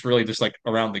 Like it's just really just like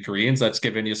around the greens that's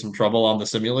giving you some trouble on the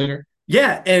simulator.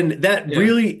 yeah, and that Yeah.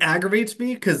 really aggravates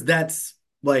me because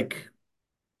like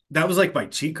that was like my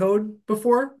cheat code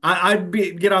before. I'd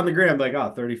get on the gram like,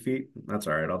 oh, 30 feet. That's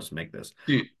all right. I'll just make this.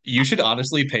 Dude, you should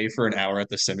honestly pay for an hour at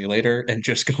the simulator and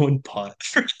just go and putt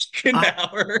for like an I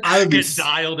hour. I would be Get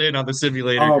dialed in on the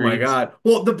simulator oh my greens. God.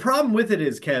 Well, the problem with it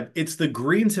is, Kev, it's the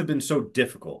greens have been so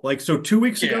difficult. Like, so 2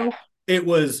 weeks Yeah. ago, it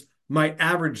was my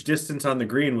average distance on the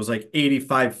green was like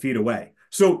 85 feet away.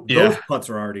 So those Yeah. putts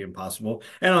are already impossible.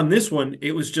 And on this one,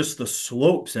 it was just the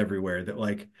slopes everywhere that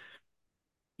like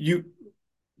you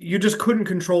you just couldn't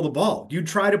control the ball. You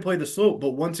try to play the slope,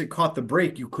 but once it caught the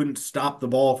break, you couldn't stop the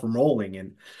ball from rolling.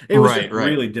 And it was just Right, right.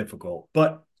 really difficult.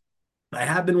 But I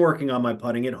have been working on my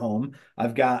putting at home.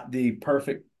 I've got the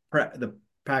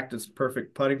practice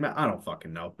perfect putting mat. I don't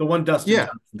fucking know. The one Dustin Yeah.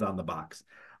 Johnson's on the box.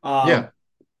 Yeah.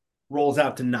 Rolls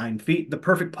out to 9 feet. The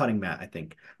perfect putting mat, I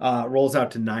think. Rolls out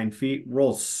to 9 feet.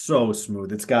 Rolls so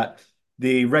smooth. It's got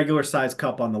the regular size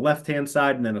cup on the left hand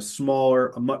side, and then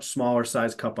a much smaller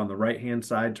size cup on the right hand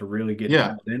side to really get Yeah.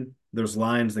 dialed in. There's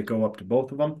lines that go up to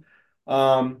both of them.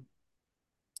 Um,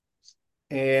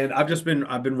 and I've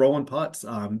been rolling putts.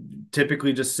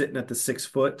 Typically just sitting at the 6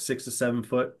 foot, 6 to 7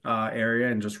 foot area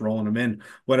and just rolling them in.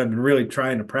 What I've been really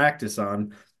trying to practice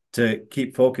on to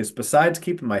keep focused, besides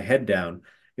keeping my head down,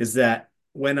 is that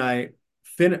when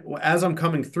as I'm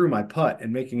coming through my putt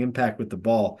and making impact with the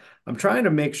ball, I'm trying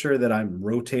to make sure that I'm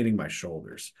rotating my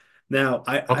shoulders. Now,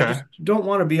 I Okay. just don't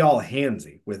want to be all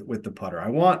handsy with the putter. I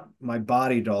want my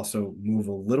body to also move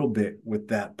a little bit with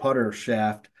that putter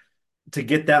shaft to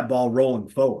get that ball rolling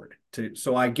forward.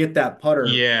 So I get that putter,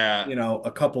 Yeah.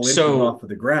 a couple inches So, off of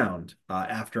the ground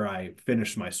after I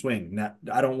finish my swing. That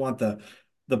I don't want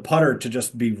the putter to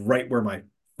just be right where my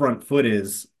front foot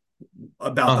is,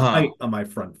 about the uh-huh. height of my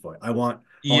front foot. I want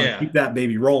to Yeah. keep that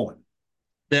baby rolling.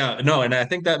 Yeah, no, and I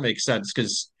think that makes sense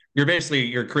because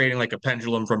you're creating like a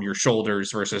pendulum from your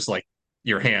shoulders versus like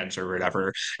your hands or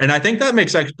whatever. And I think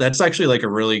that's actually like a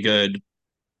really good,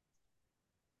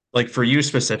 like for you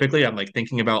specifically, I'm like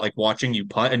thinking about like watching you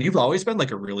putt, and you've always been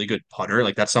like a really good putter.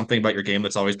 Like that's something about your game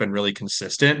that's always been really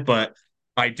consistent. But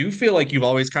I do feel like you've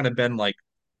always kind of been like,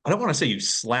 I don't want to say you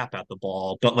slap at the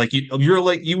ball, but like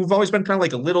you've always been kind of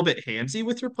like a little bit handsy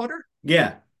with your putter.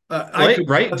 Yeah, I Like, could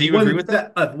right? Do you agree with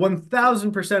that?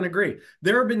 1000% agree.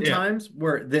 There have been Yeah. times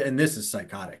where, and this is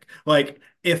psychotic. Like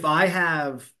if I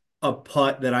have a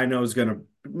putt that I know is gonna,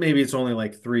 maybe it's only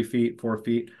like 3 feet, 4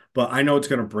 feet, but I know it's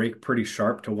gonna break pretty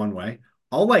sharp to one way.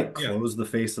 I'll like Yeah. close the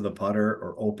face of the putter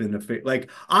or open the face. Like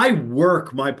I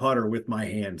work my putter with my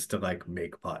hands to like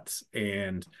make putts,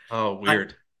 and Oh, I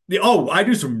weird. I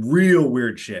do some real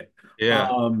weird shit. Yeah.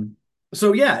 Um,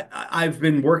 so yeah, I've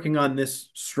been working on this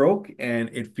stroke and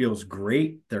it feels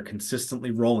great. They're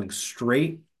consistently rolling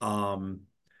straight.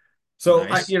 So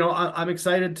Nice. I'm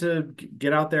excited to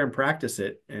get out there and practice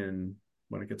it, and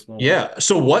when it gets a little warm. Yeah.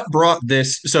 So what brought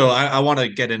this? So I want to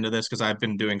get into this because I've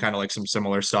been doing kind of like some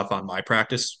similar stuff on my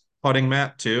practice putting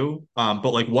mat too.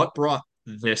 But like what brought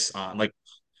this on? Like,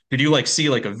 did you like see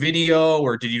like a video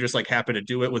or did you just like happen to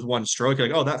do it with one stroke? You're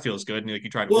like, oh, that feels good. And like you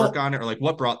tried to work Well, on it, or like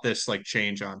what brought this like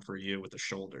change on for you with the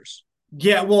shoulders?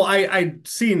 yeah, well, I'd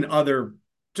seen other,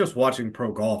 just watching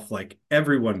pro golf, like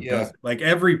everyone does Yeah. it. Like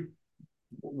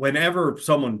whenever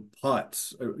someone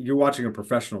putts, you're watching a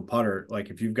professional putter, like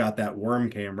if you've got that worm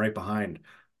cam right behind,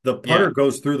 the putter Yeah.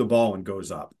 goes through the ball and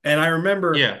goes up. And I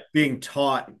remember Yeah. being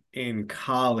taught in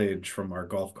college from our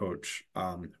golf coach,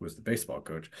 who was the baseball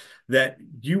coach, that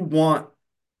you want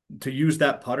to use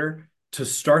that putter to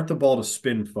start the ball to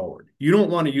spin forward. You don't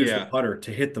want to use the Yeah. putter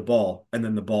to hit the ball and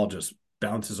then the ball just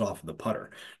bounces off of the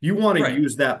putter. You want to Right.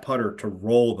 use that putter to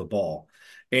roll the ball,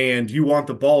 and you want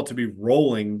the ball to be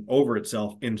rolling over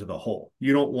itself into the hole.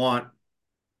 You don't want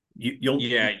you'll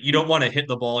Yeah. You don't want to hit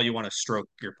the ball. You want to stroke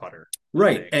your putter, I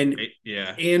right. think. And Right.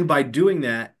 Yeah. by doing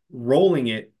that, rolling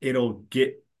it, it'll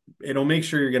make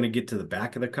sure you're going to get to the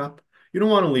back of the cup. You don't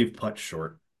want to leave putts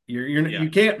short. Yeah. You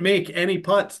can't make any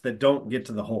putts that don't get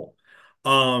to the hole.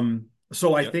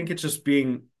 So I Yep. think it's just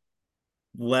being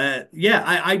let. Yeah,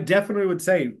 I definitely would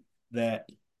say that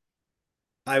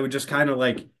I would just kind of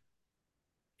like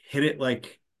hit it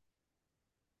like,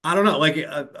 I don't know, like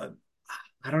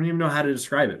I don't even know how to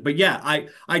describe it. But yeah,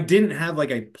 I didn't have like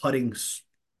a putting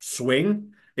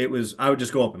swing. I would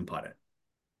just go up and putt it.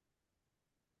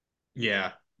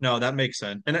 Yeah. No, that makes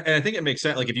sense. And I think it makes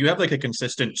sense. Like if you have like a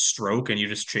consistent stroke and you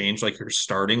just change like your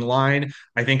starting line,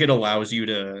 I think it allows you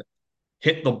to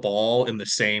hit the ball in the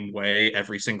same way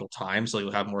every single time. So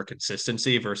you'll have more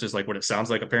consistency versus like what it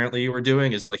sounds like apparently you were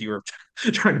doing is like you were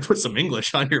trying to put some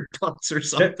English on your putts or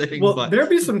something. Well, But there'd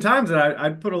be some times that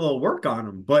I'd put a little work on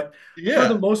them, but for the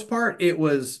yeah. most part, it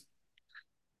was.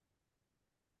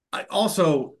 I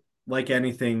also, like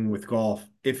anything with golf,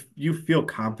 if you feel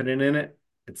confident in it,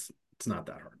 it's not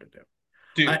that hard to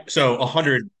do. I Dude, so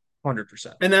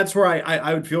 100%. and that's where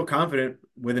I would feel confident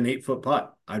with an 8 foot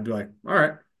putt. I'd be like, all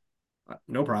right,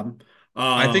 no problem.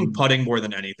 I think Um, putting more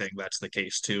than anything, that's the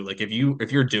case too. Like if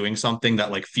you're doing something that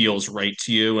like feels right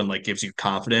to you and like gives you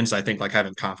confidence, I think like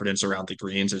having confidence around the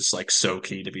greens is like so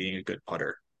key to being a good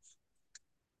putter.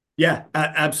 yeah,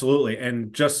 absolutely.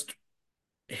 And just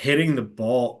hitting the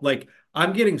ball, like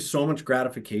I'm getting so much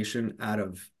gratification out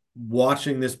of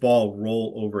watching this ball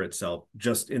roll over itself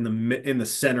just in the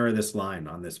center of this line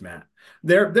on this mat.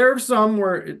 There are some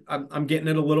where I'm getting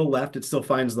it a little left, it still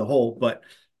finds the hole, but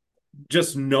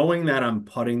just knowing that I'm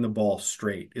putting the ball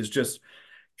straight is just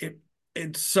it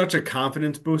it's such a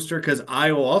confidence booster, because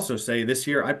I will also say this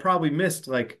year I probably missed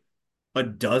like a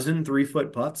dozen 3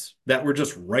 foot putts that were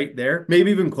just right there,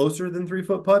 maybe even closer than 3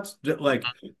 foot putts. Like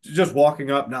just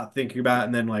walking up, not thinking about it,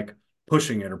 and then like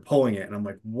pushing it or pulling it. And I'm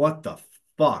like, what the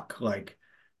fuck? Like,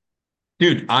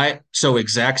 Dude, I so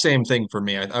exact same thing for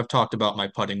me. I've talked about my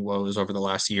putting woes over the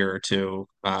last year or two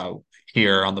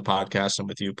here on the podcast and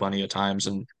with you plenty of times,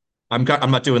 and I'm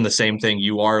not doing the same thing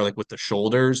you are like with the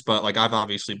shoulders, but like I've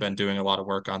obviously been doing a lot of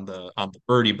work on the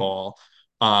birdie ball.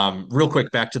 Real quick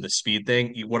back to the speed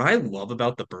thing. What I love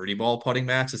about the birdie ball putting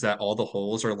mats is that all the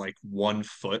holes are like 1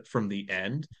 foot from the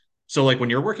end. So like when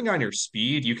you're working on your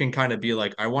speed, you can kind of be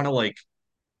like, I want to like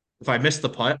if I miss the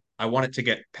putt, I want it to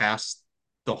get past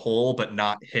the hole but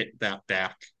not hit that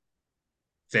back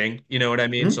thing. You know what I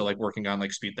mean? So Mhm. like working on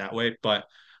like speed that way. But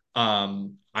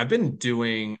I've been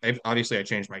doing obviously I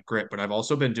changed my grip, but I've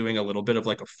also been doing a little bit of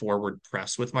like a forward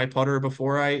press with my putter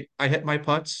before I hit my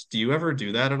putts. Do you ever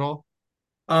do that at all?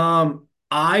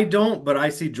 I don't, but I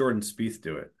see Jordan Spieth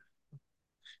do it.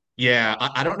 Yeah,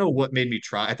 I don't know what made me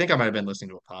try. I think I might have been listening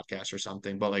to a podcast or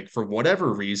something, but like for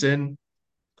whatever reason,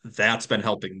 that's been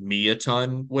helping me a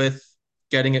ton with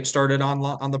getting it started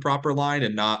on the proper line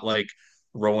and not like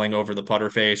rolling over the putter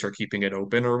face or keeping it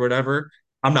open or whatever.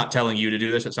 I'm not telling you to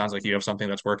do this. It sounds like you have something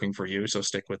that's working for you, so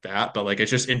stick with that. But like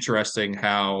it's just interesting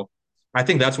how I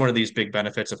think that's one of these big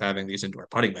benefits of having these indoor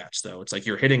putting mats though. It's like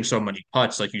you're hitting so many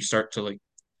putts, like you start to like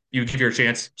you give your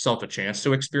chance self a chance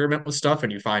to experiment with stuff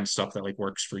and you find stuff that like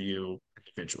works for you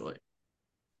individually.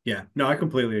 Yeah, no, I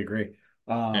completely agree.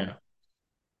 Yeah.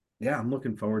 Yeah, I'm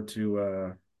looking forward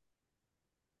to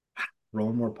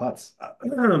rolling more putts.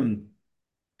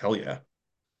 Hell yeah.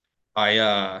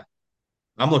 I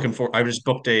I'm looking for I just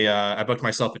booked a I booked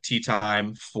myself a tea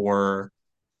time for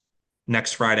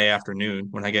next Friday afternoon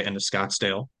when I get into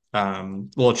Scottsdale.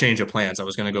 Little change of plans. I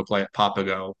was going to go play at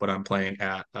Papago, but I'm playing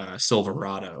at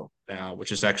Silverado now,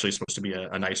 which is actually supposed to be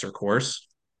a nicer course.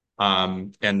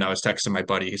 And I was texting my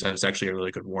buddy. He said it's actually a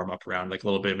really good warm up round, like a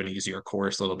little bit of an easier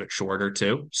course, a little bit shorter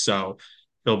too. So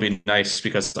it'll be nice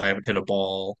because I haven't hit a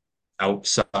ball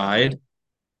outside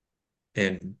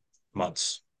in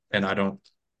months, and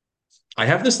I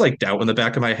have this like doubt in the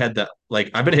back of my head that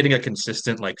like I've been hitting a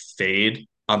consistent like fade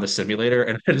on the simulator,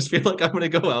 and I just feel like I'm gonna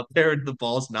go out there and the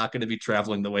ball's not gonna be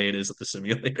traveling the way it is at the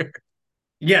simulator.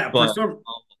 Yeah, for But some,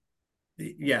 I'll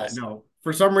yeah, see. no,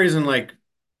 for some reason, like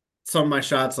some of my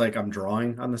shots, like I'm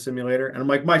drawing on the simulator, and I'm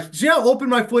like, see how open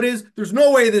my foot is? There's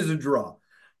no way there's a draw.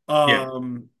 Yeah,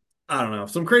 Um, I don't know.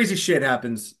 Some crazy shit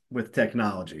happens with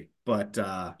technology, but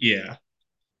yeah.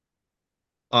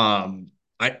 Um,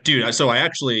 so I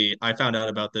actually I found out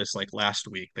about this like last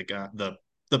week.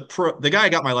 The guy I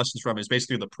got my lessons from is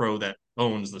basically the pro that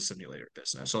owns the simulator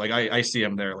business. So like I see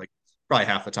him there like probably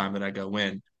half the time that I go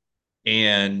in,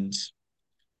 and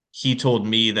he told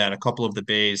me that a couple of the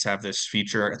bays have this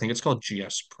feature. I think it's called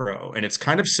GS Pro, and it's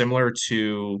kind of similar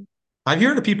to. I've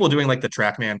heard of people doing like the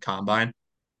TrackMan Combine.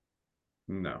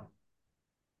 no.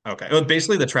 Okay. Well,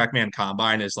 basically, the TrackMan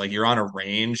Combine is like you're on a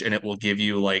range and it will give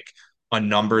you like a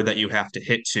number that you have to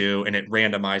hit to, and it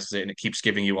randomizes it and it keeps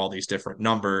giving you all these different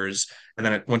numbers. And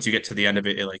then once you get to the end of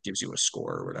it, it like gives you a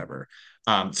score or whatever.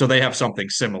 So they have something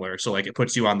similar. So like it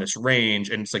puts you on this range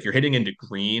and it's like you're hitting into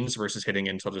greens versus hitting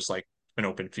into just like an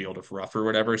open field of rough or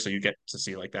whatever. So you get to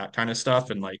see like that kind of stuff.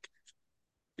 And like,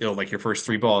 like your first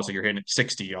three balls, like you're hitting at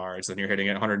 60 yards, then you're hitting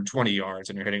at 120 yards,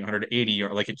 and you're hitting 180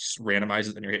 yards. Like it just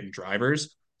randomizes, and you're hitting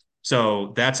drivers.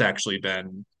 So that's actually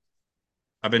been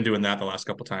I've been doing that the last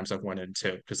couple times I've went in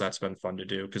too because that's been fun to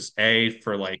do. Because A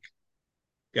for like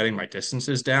getting my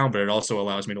distances down, but it also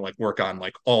allows me to like work on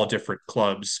like all different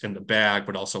clubs in the bag,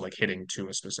 but also like hitting to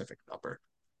a specific number.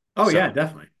 Oh yeah, So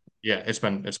definitely. yeah, it's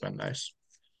been nice.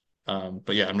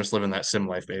 But yeah, I'm just living that sim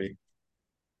life, baby.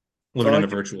 So Living in a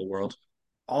virtual world.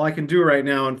 all I can do right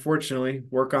now, unfortunately,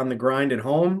 work on the grind at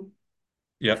home,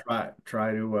 Yep.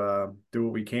 try to do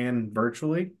what we can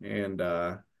virtually, and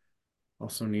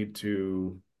also need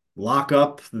to lock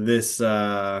up this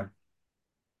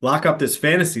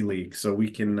fantasy league so we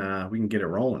can get it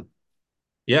rolling.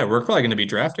 Yeah, we're probably going to be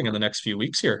drafting in the next few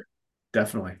weeks here.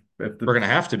 Definitely. If We're the going to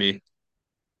have to be.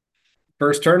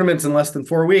 first tournament's in less than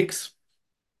 4 weeks.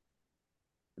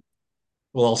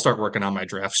 Well, I'll start working on my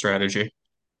draft strategy.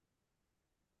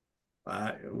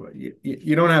 Uh,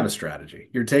 you don't have a strategy.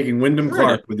 You're taking Wyndham Sure I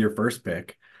do. Clark with your first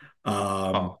pick.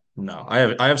 Um, Oh, no.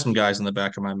 I have some guys in the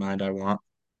back of my mind I want,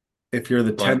 if you're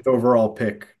the but 10th overall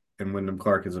pick and Wyndham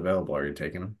Clark is available, are you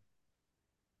taking him?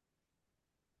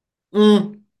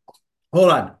 Mm,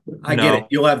 hold on. I get it.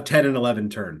 no. You'll have 10 and 11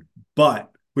 turn.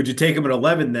 But would you take him at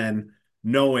 11 then,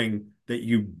 knowing that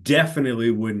you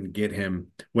definitely wouldn't get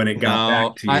him when it got back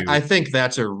No, to I you? think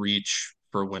that's a reach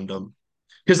for Wyndham.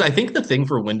 Because I think the thing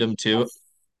for Wyndham too,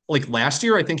 like last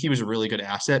year, I think he was a really good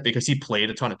asset because he played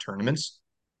a ton of tournaments.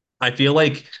 I feel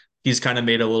like he's kind of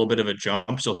made a little bit of a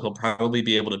jump, so he'll probably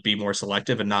be able to be more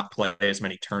selective and not play as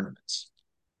many tournaments,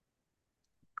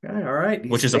 Okay, all right.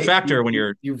 which is a factor when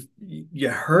you're You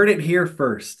heard it here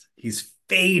first. He's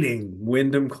fading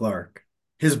Wyndham Clark.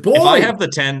 His if I boy. have the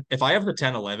 10, if I have the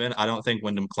 10 11, I don't think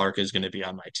Wyndham Clark is going to be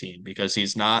on my team because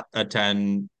he's not a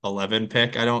 10 11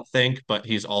 pick, I don't think, but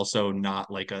he's also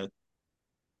not like a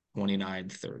 29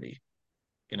 30.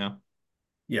 You know?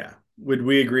 Yeah. Would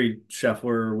we agree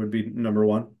Scheffler would be number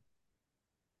one?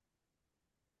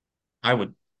 I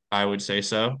would I would say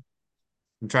so.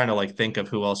 I'm trying to like think of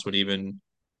who else would even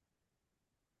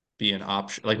be an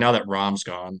option. Like now that Rom's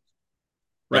gone,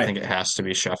 I Right. think it has to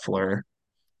be Scheffler.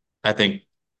 I think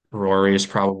Rory is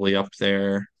probably up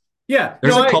there. Yeah.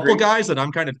 There's No, a I couple agree. guys that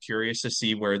I'm kind of curious to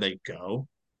see where they go.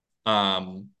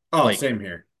 Um, Oh, like same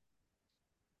here.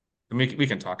 we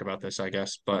can talk about this, I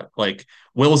guess, but like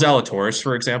Will Zalatoris,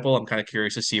 for example, I'm kind of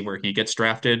curious to see where he gets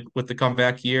drafted with the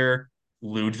comeback year.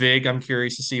 Ludwig, I'm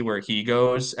curious to see where he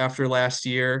goes after last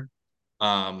year.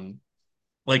 Um,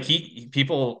 like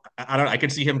people, I don't, I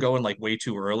could see him going like way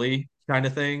too early kind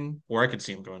of thing, or I could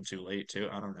see him going too late too.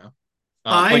 I don't know.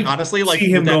 Like I honestly, like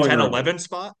see with him that going 10, early. 11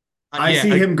 spot, I yeah,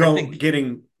 see him I go think,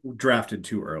 getting drafted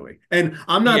too early. And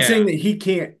I'm not saying yeah, that he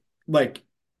can't, like,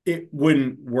 it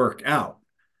wouldn't work out.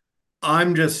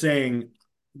 I'm just saying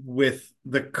with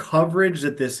the coverage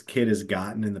that this kid has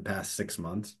gotten in the past 6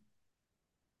 months,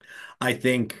 I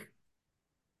think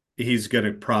he's going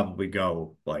to probably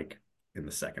go like in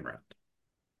the second round.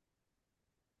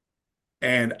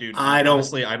 And dude, I don't,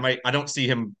 honestly, I don't see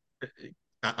him.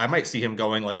 I might see him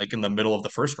going like in the middle of the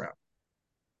first round.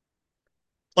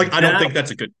 Like, I don't that, think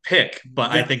that's a good pick,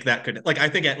 but I that, think that could, like, I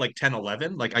think at like 10,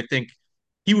 11, like, I think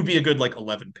he would be a good like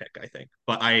 11 pick, I think.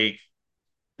 But I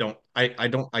don't,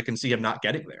 I can see him not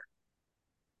getting there.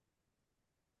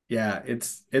 yeah,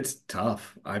 it's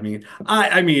tough. I mean,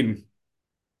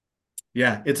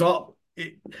 yeah,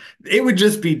 it would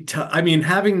just be tough. I mean,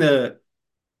 having the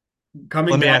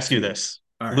coming Let me back ask you to, this: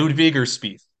 all right. Ludwig or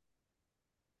Spieth?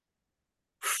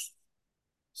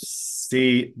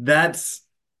 See, that's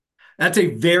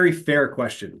a very fair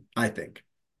question, I think,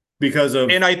 because of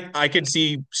And I could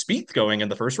see Spieth going in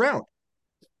the first round.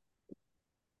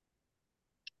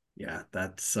 yeah,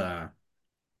 that's I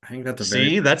think that's a very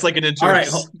See, that's like an all right.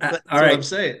 interest. All That's what I'm right.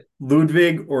 saying.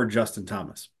 Ludwig or Justin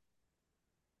Thomas?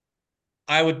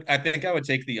 I think I would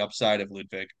take the upside of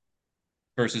Ludwig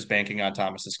versus banking on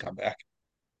Thomas's comeback.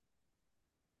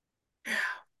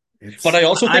 But It's I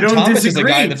also I think don't Thomas is a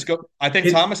guy disagree. that's go. I think It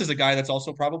Thomas is a guy that's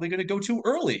also probably going to go too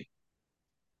early.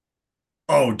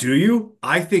 Oh, do you?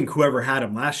 I think whoever had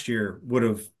him last year would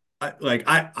have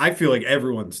I feel like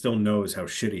everyone still knows how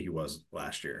shitty he was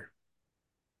last year.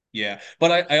 Yeah,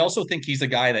 but I also think he's a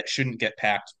guy that shouldn't get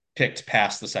picked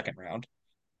past the second round.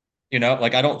 You know,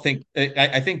 like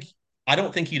I think I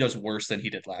don't think he does worse than he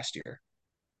did last year.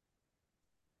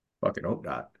 Fucking hope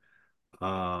not.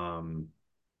 Um,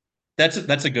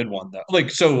 That's a good one though. Like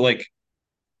so, like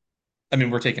I mean,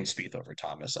 we're taking Spieth over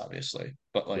Thomas, obviously,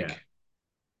 but yeah.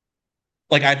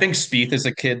 like I think Spieth is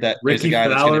a kid that is a Ricky guy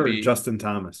that's going to Fowler or be. Justin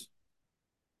Thomas?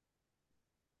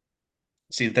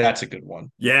 See, that's a good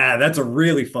one. Yeah, that's a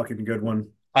really fucking good one.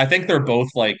 I think they're both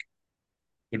like.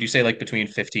 Would you say like between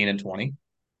 15 and 20?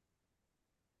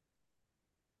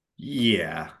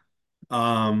 Yeah.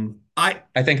 I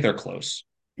I think they're close.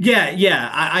 yeah,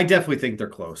 I definitely think they're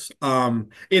close.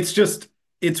 It's just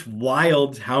it's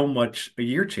wild how much a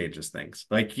year changes things.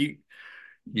 Like you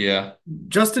Yeah.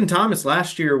 Justin Thomas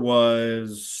last year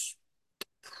was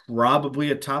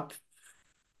probably a top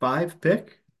five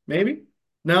pick, maybe.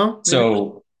 No, maybe.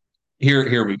 So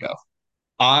here we go.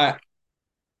 I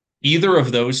Either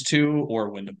of those two or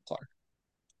Wyndham Clark.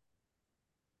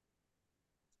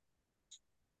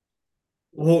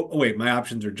 Oh, wait, my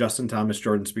options are Justin Thomas,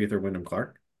 Jordan Spieth, or Wyndham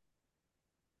Clark.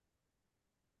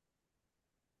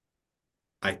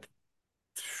 I.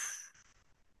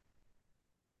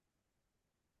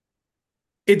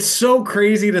 It's so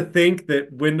crazy to think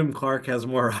that Wyndham Clark has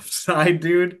more upside,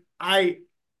 dude.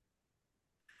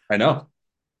 I know.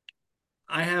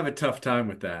 I have a tough time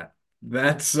with that.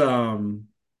 That's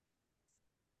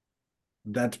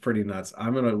pretty nuts.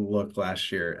 I'm gonna look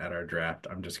last year at our draft.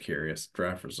 I'm just curious.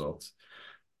 Draft results.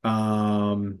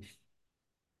 Um,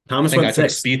 I Thomas think I went took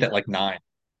sixth. Spieth at like 9.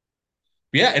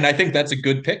 Yeah, and I think that's a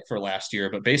good pick for last year,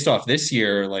 but based off this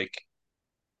year, like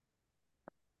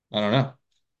I don't know.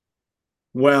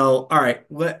 Well, all right.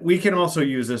 We can also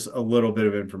use this a little bit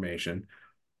of information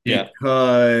Yeah.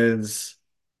 because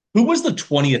Who was the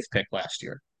 20th pick last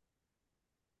year?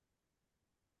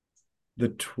 the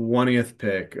 20th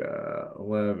pick,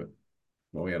 11.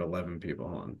 Well, we had 11 people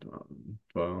on.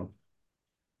 12.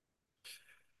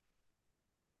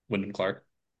 Wyndham Clark.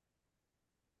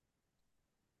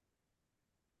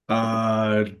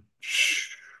 Uh,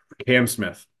 Cam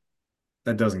Smith.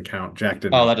 That doesn't count. Jack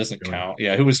didn't know Oh, what that he was doesn't doing. count.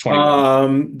 Yeah, who was 21?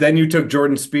 Then you took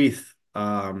Jordan Spieth.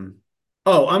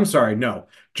 Oh, I'm sorry. No,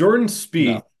 Jordan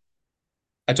Spieth No.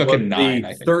 I took was him 9, the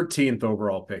I think. 13th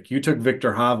overall pick. You took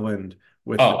Victor Hovland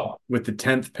with Oh, with the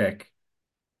 10th pick.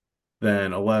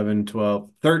 Then 11, 12,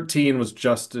 13 was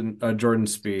Jordan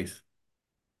Spieth.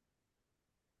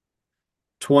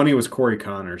 20 was Corey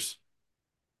Connors.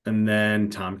 And then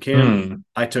Tom Kim. Hmm.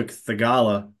 I took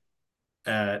Thigala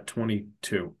at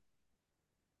 22.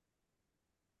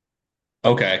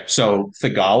 Okay, so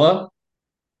Thigala,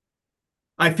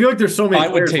 I feel like there's so many I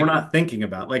would players we're take not thinking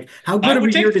about. Like, how I good of a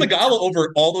would year take did Thigala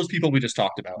over all those people we just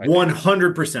talked about, I think.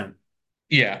 100%?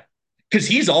 Yeah. Because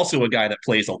he's also a guy that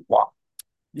plays a lot.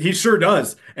 He sure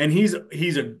does. And he's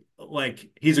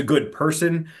a good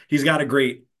person. He's got a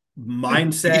great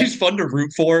mindset. He's fun to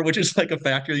root for, which is like a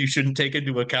factor you shouldn't take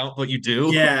into account, but you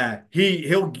do. Yeah,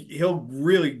 he'll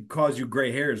really cause you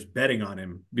gray hairs betting on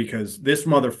him because this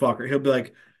motherfucker, he'll be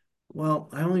like, well,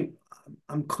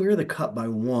 I'm clear of the cut by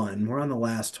one. We're on the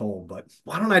last hole, but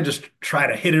why don't I just try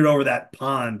to hit it over that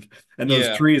pond and those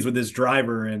Yeah. trees with this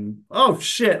driver? And oh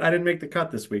shit, I didn't make the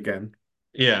cut this weekend.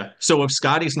 Yeah. So if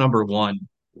Scotty's number one,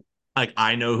 like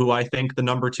I know who I think the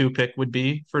number two pick would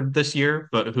be for this year,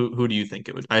 but who do you think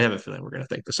it would? I have a feeling we're gonna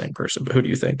think the same person, but who do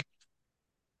you think?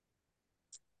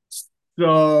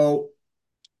 So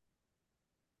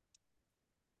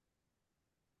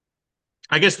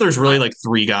I guess there's really I like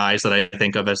three guys that I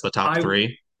think of as the top I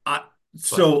three, I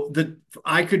but so the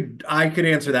I could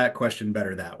answer that question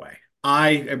better that way. I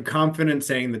am confident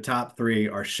saying the top three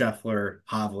are Scheffler,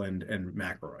 Hovland, and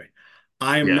McIlroy.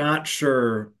 I am yeah. not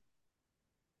sure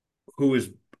who is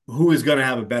who is going to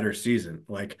have a better season.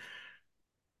 Like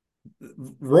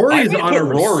Rory I is might on put a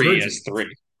Rory as resurgence,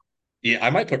 three. Yeah, I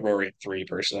might put Rory at three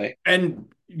personally. and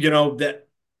that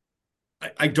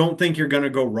I don't think you're going to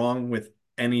go wrong with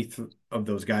of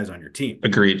those guys on your team.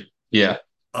 Agreed. Yeah.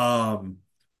 Um,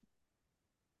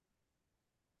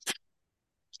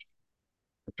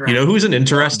 You know trying to who's an think of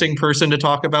one. interesting person to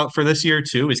talk about for this year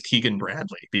too is Keegan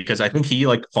Bradley because I think he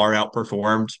like far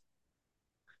outperformed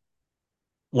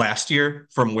last year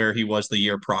from where he was the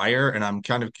year prior, and I'm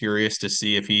kind of curious to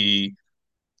see if he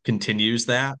continues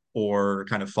that or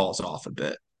kind of falls off a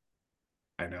bit.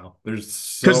 I know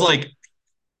there's Because so like,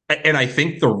 and I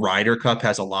think the Ryder Cup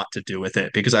has a lot to do with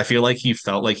it because I feel like he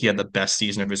felt like he had the best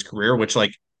season of his career, which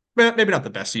like maybe not the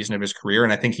best season of his career,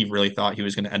 and I think he really thought he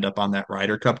was going to end up on that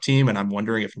Ryder Cup team, and I'm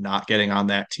wondering if not getting on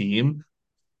that team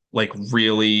like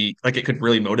really like it could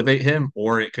really motivate him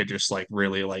or it could just like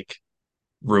really like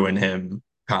ruin him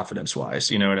confidence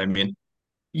wise. You know what I mean?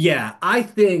 yeah. I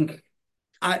think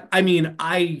I mean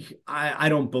I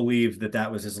don't believe that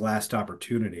that was his last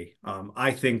opportunity.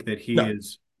 I think that he No,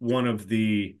 is one of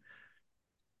the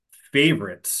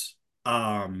favorites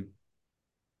um,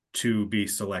 to be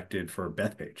selected for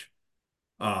Bethpage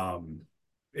um,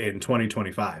 in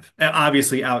 2025.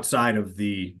 Obviously, outside of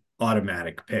the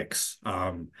automatic picks.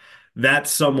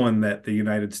 That's someone that the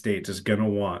United States is going to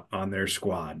want on their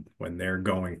squad when they're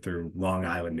going through Long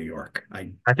Island, New York.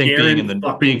 I I think being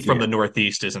guarantee from the it.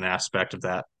 Northeast is an aspect of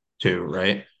that too,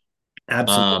 right?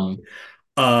 Absolutely.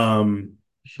 Um, Um,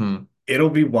 hmm. it'll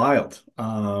be wild.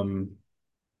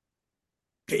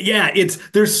 Yeah, it's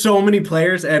there's so many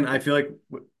players, and I feel like,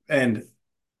 and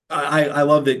I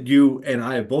love that you and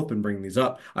I have both been bringing these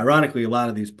up. Ironically, a lot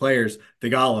of these players,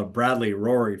 Thigala, Bradley,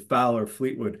 Rory, Fowler,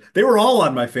 Fleetwood, they were all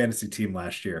on my fantasy team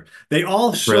last year. They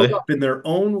all showed Really? up in their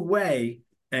own way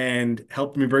and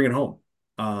helped me bring it home.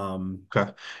 Um,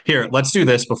 Okay. Here, let's do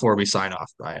this before we sign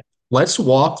off, Brian. Let's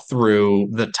walk through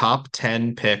the top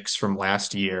 10 picks from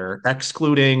last year,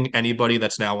 excluding anybody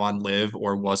that's now on live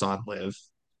or was on live.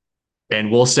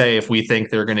 And we'll say if we think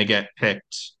they're going to get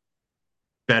picked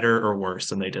better or worse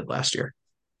than they did last year.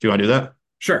 Do you want to do that?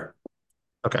 sure.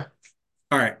 Okay.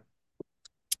 All right.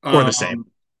 Or the same. Um,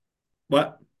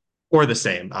 what? Or the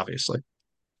same, obviously.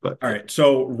 But All right.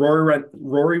 So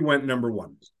Rory went number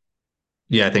one.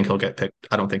 yeah, I think he'll get picked.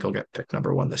 I don't think he'll get picked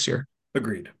number one this year.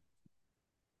 Agreed.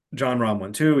 John Rahm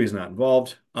went two. He's not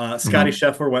involved. Scotty Mhm.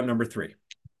 Scheffler went number three.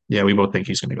 Yeah, we both think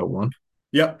he's going to go one.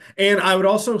 Yep. And I would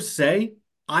also say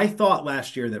I thought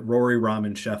last year that Rory, Rahm,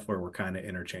 and Scheffler were kind of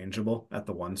interchangeable at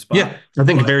the one spot. Yeah, I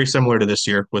think But very similar to this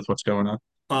year with what's going on.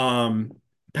 um,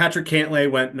 Patrick Cantlay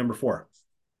went number four.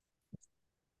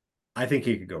 I think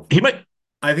he could go. He might.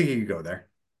 I think he could go there.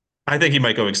 I think he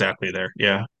might go exactly there.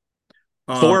 Yeah,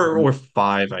 four or Um,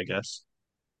 five, I guess.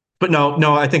 But no,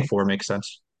 I think four makes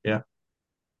sense. Yeah,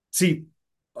 see,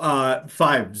 five,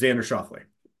 Xander Schauffele.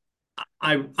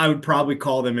 I would probably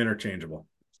call them interchangeable.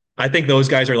 I think those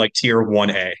guys are like tier one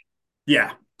A.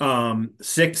 Yeah.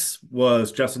 Six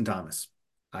was Justin Thomas.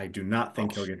 I do not Oh,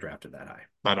 think he'll get drafted that high.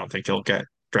 I don't think he'll get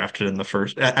drafted in the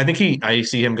first. I think I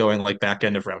see him going like back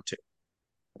end of round two.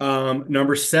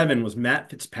 Number seven was Matt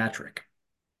Fitzpatrick.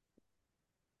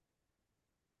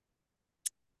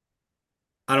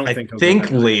 I don't I think he'll go think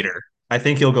that high. later. I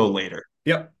think he'll go later.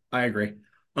 Yep, I agree.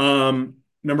 Um,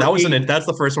 That number was eight, that's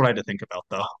the first one I had to think about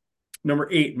though. number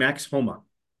eight, Max Homa.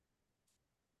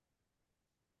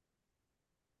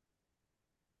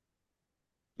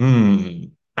 Hmm.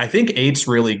 I think eight's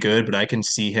really good, but I can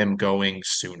see him going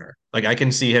sooner. Like I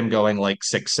can see him going like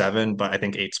 6, 7, but I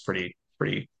think eight's pretty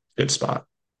good spot.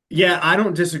 Yeah, I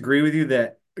don't disagree with you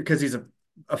that because he's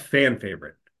a fan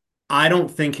favorite. I don't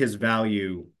think his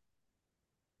value.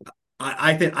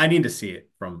 I think I need to see it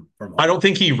from I Homa. don't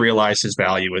think he realized his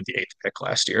value with the eighth pick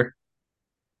last year,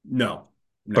 No,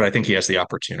 but I no. think he has the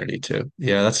opportunity to.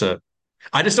 Yeah, that's a.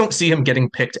 I just don't see him getting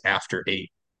picked after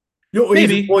eight. No,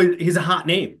 Maybe. he's a hot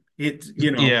name. It's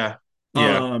Yeah.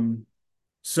 Yeah. um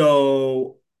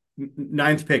so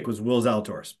ninth pick was Will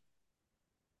Zalatoris.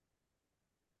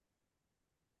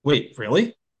 Wait,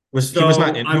 really? Was he was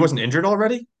not So in, he I'm wasn't injured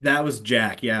already? that was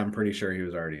Jack. Yeah, I'm pretty sure he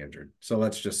was already injured. So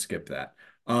let's just skip that.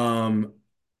 Um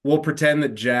we'll pretend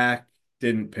that Jack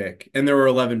didn't pick. And there were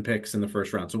 11 picks in the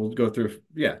first round. So we'll go through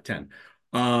 10.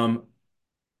 Um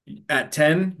at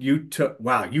 10, you took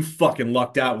wow, you fucking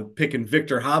lucked out with picking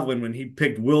Victor Hovland when he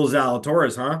picked Will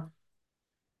Zalatoris, huh?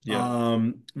 Yeah.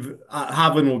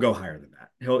 Hovland will go higher than that.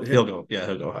 He'll He'll hit go. Yeah,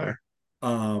 he'll go higher.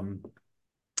 um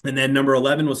and then number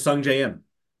 11 was Sung J M,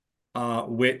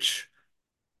 which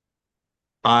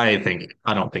I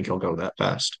don't think he'll go that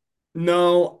fast.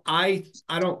 no, I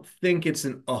don't think it's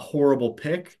a horrible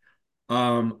pick.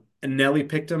 Nelly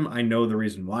picked him. I know the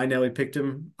reason why Nelly picked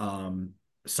him.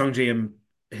 Sung J M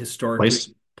historically Place.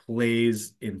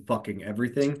 plays in fucking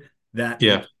everything. That has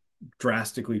Yeah.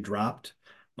 drastically dropped.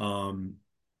 Um,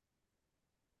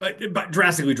 but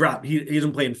drastically dropped. He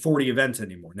doesn't play in 40 events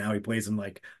anymore. Now he plays in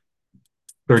like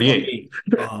 38.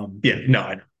 28. Yeah, no,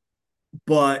 I know.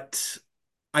 But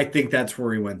I think that's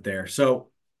where he went there. So,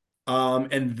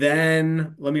 and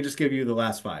then let me just give you the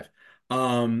last five.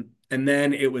 And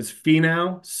then it was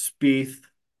Finau, Spieth,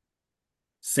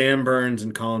 Sam Burns,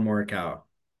 and Colin Morikawa.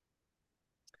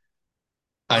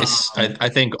 I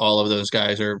think all of those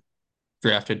guys are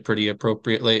drafted pretty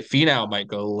appropriately. Finau might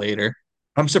go later.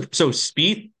 So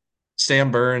Spieth,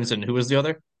 Sam Burns, and who was the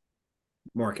other?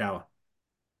 Morikawa.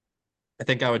 I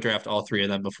think I would draft all three of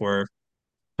them before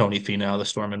Tony Finau, the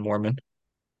Storm and Mormon.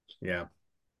 Yeah.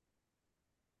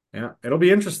 Yeah, it'll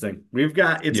be interesting.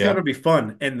 It's Yeah. gonna be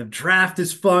fun, and the draft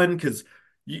is fun because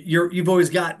you've always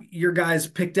got your guys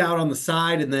picked out on the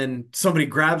side, and then somebody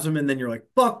grabs them, and then you're like,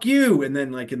 "Fuck you!" And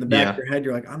then like in the back of Yeah. your head,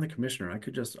 you're like, "I'm the commissioner. I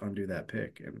could just undo that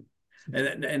pick." And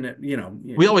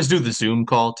We always do the Zoom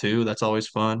call too. That's always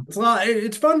fun. it's a lot.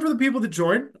 It's fun for the people that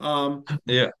join.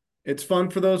 Yeah. It's fun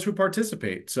for those who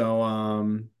participate. So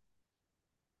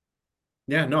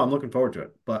yeah, no, I'm looking forward to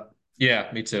it. But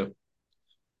Yeah, me too.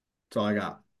 that's all I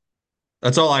got.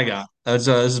 That's all I got. This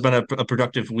has been a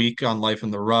productive week on Life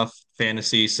in the Rough,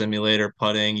 fantasy, simulator,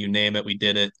 putting, you name it, we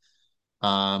did it.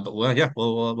 But well, yeah,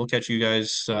 we'll catch you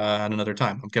guys on another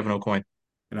time. I'm Kevin O'Coin.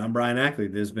 And I'm Brian Ackley.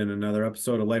 This has been another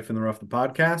episode of Life in the Rough, the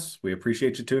podcast. We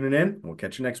appreciate you tuning in. We'll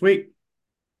catch you next week.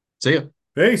 See ya.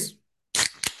 Peace.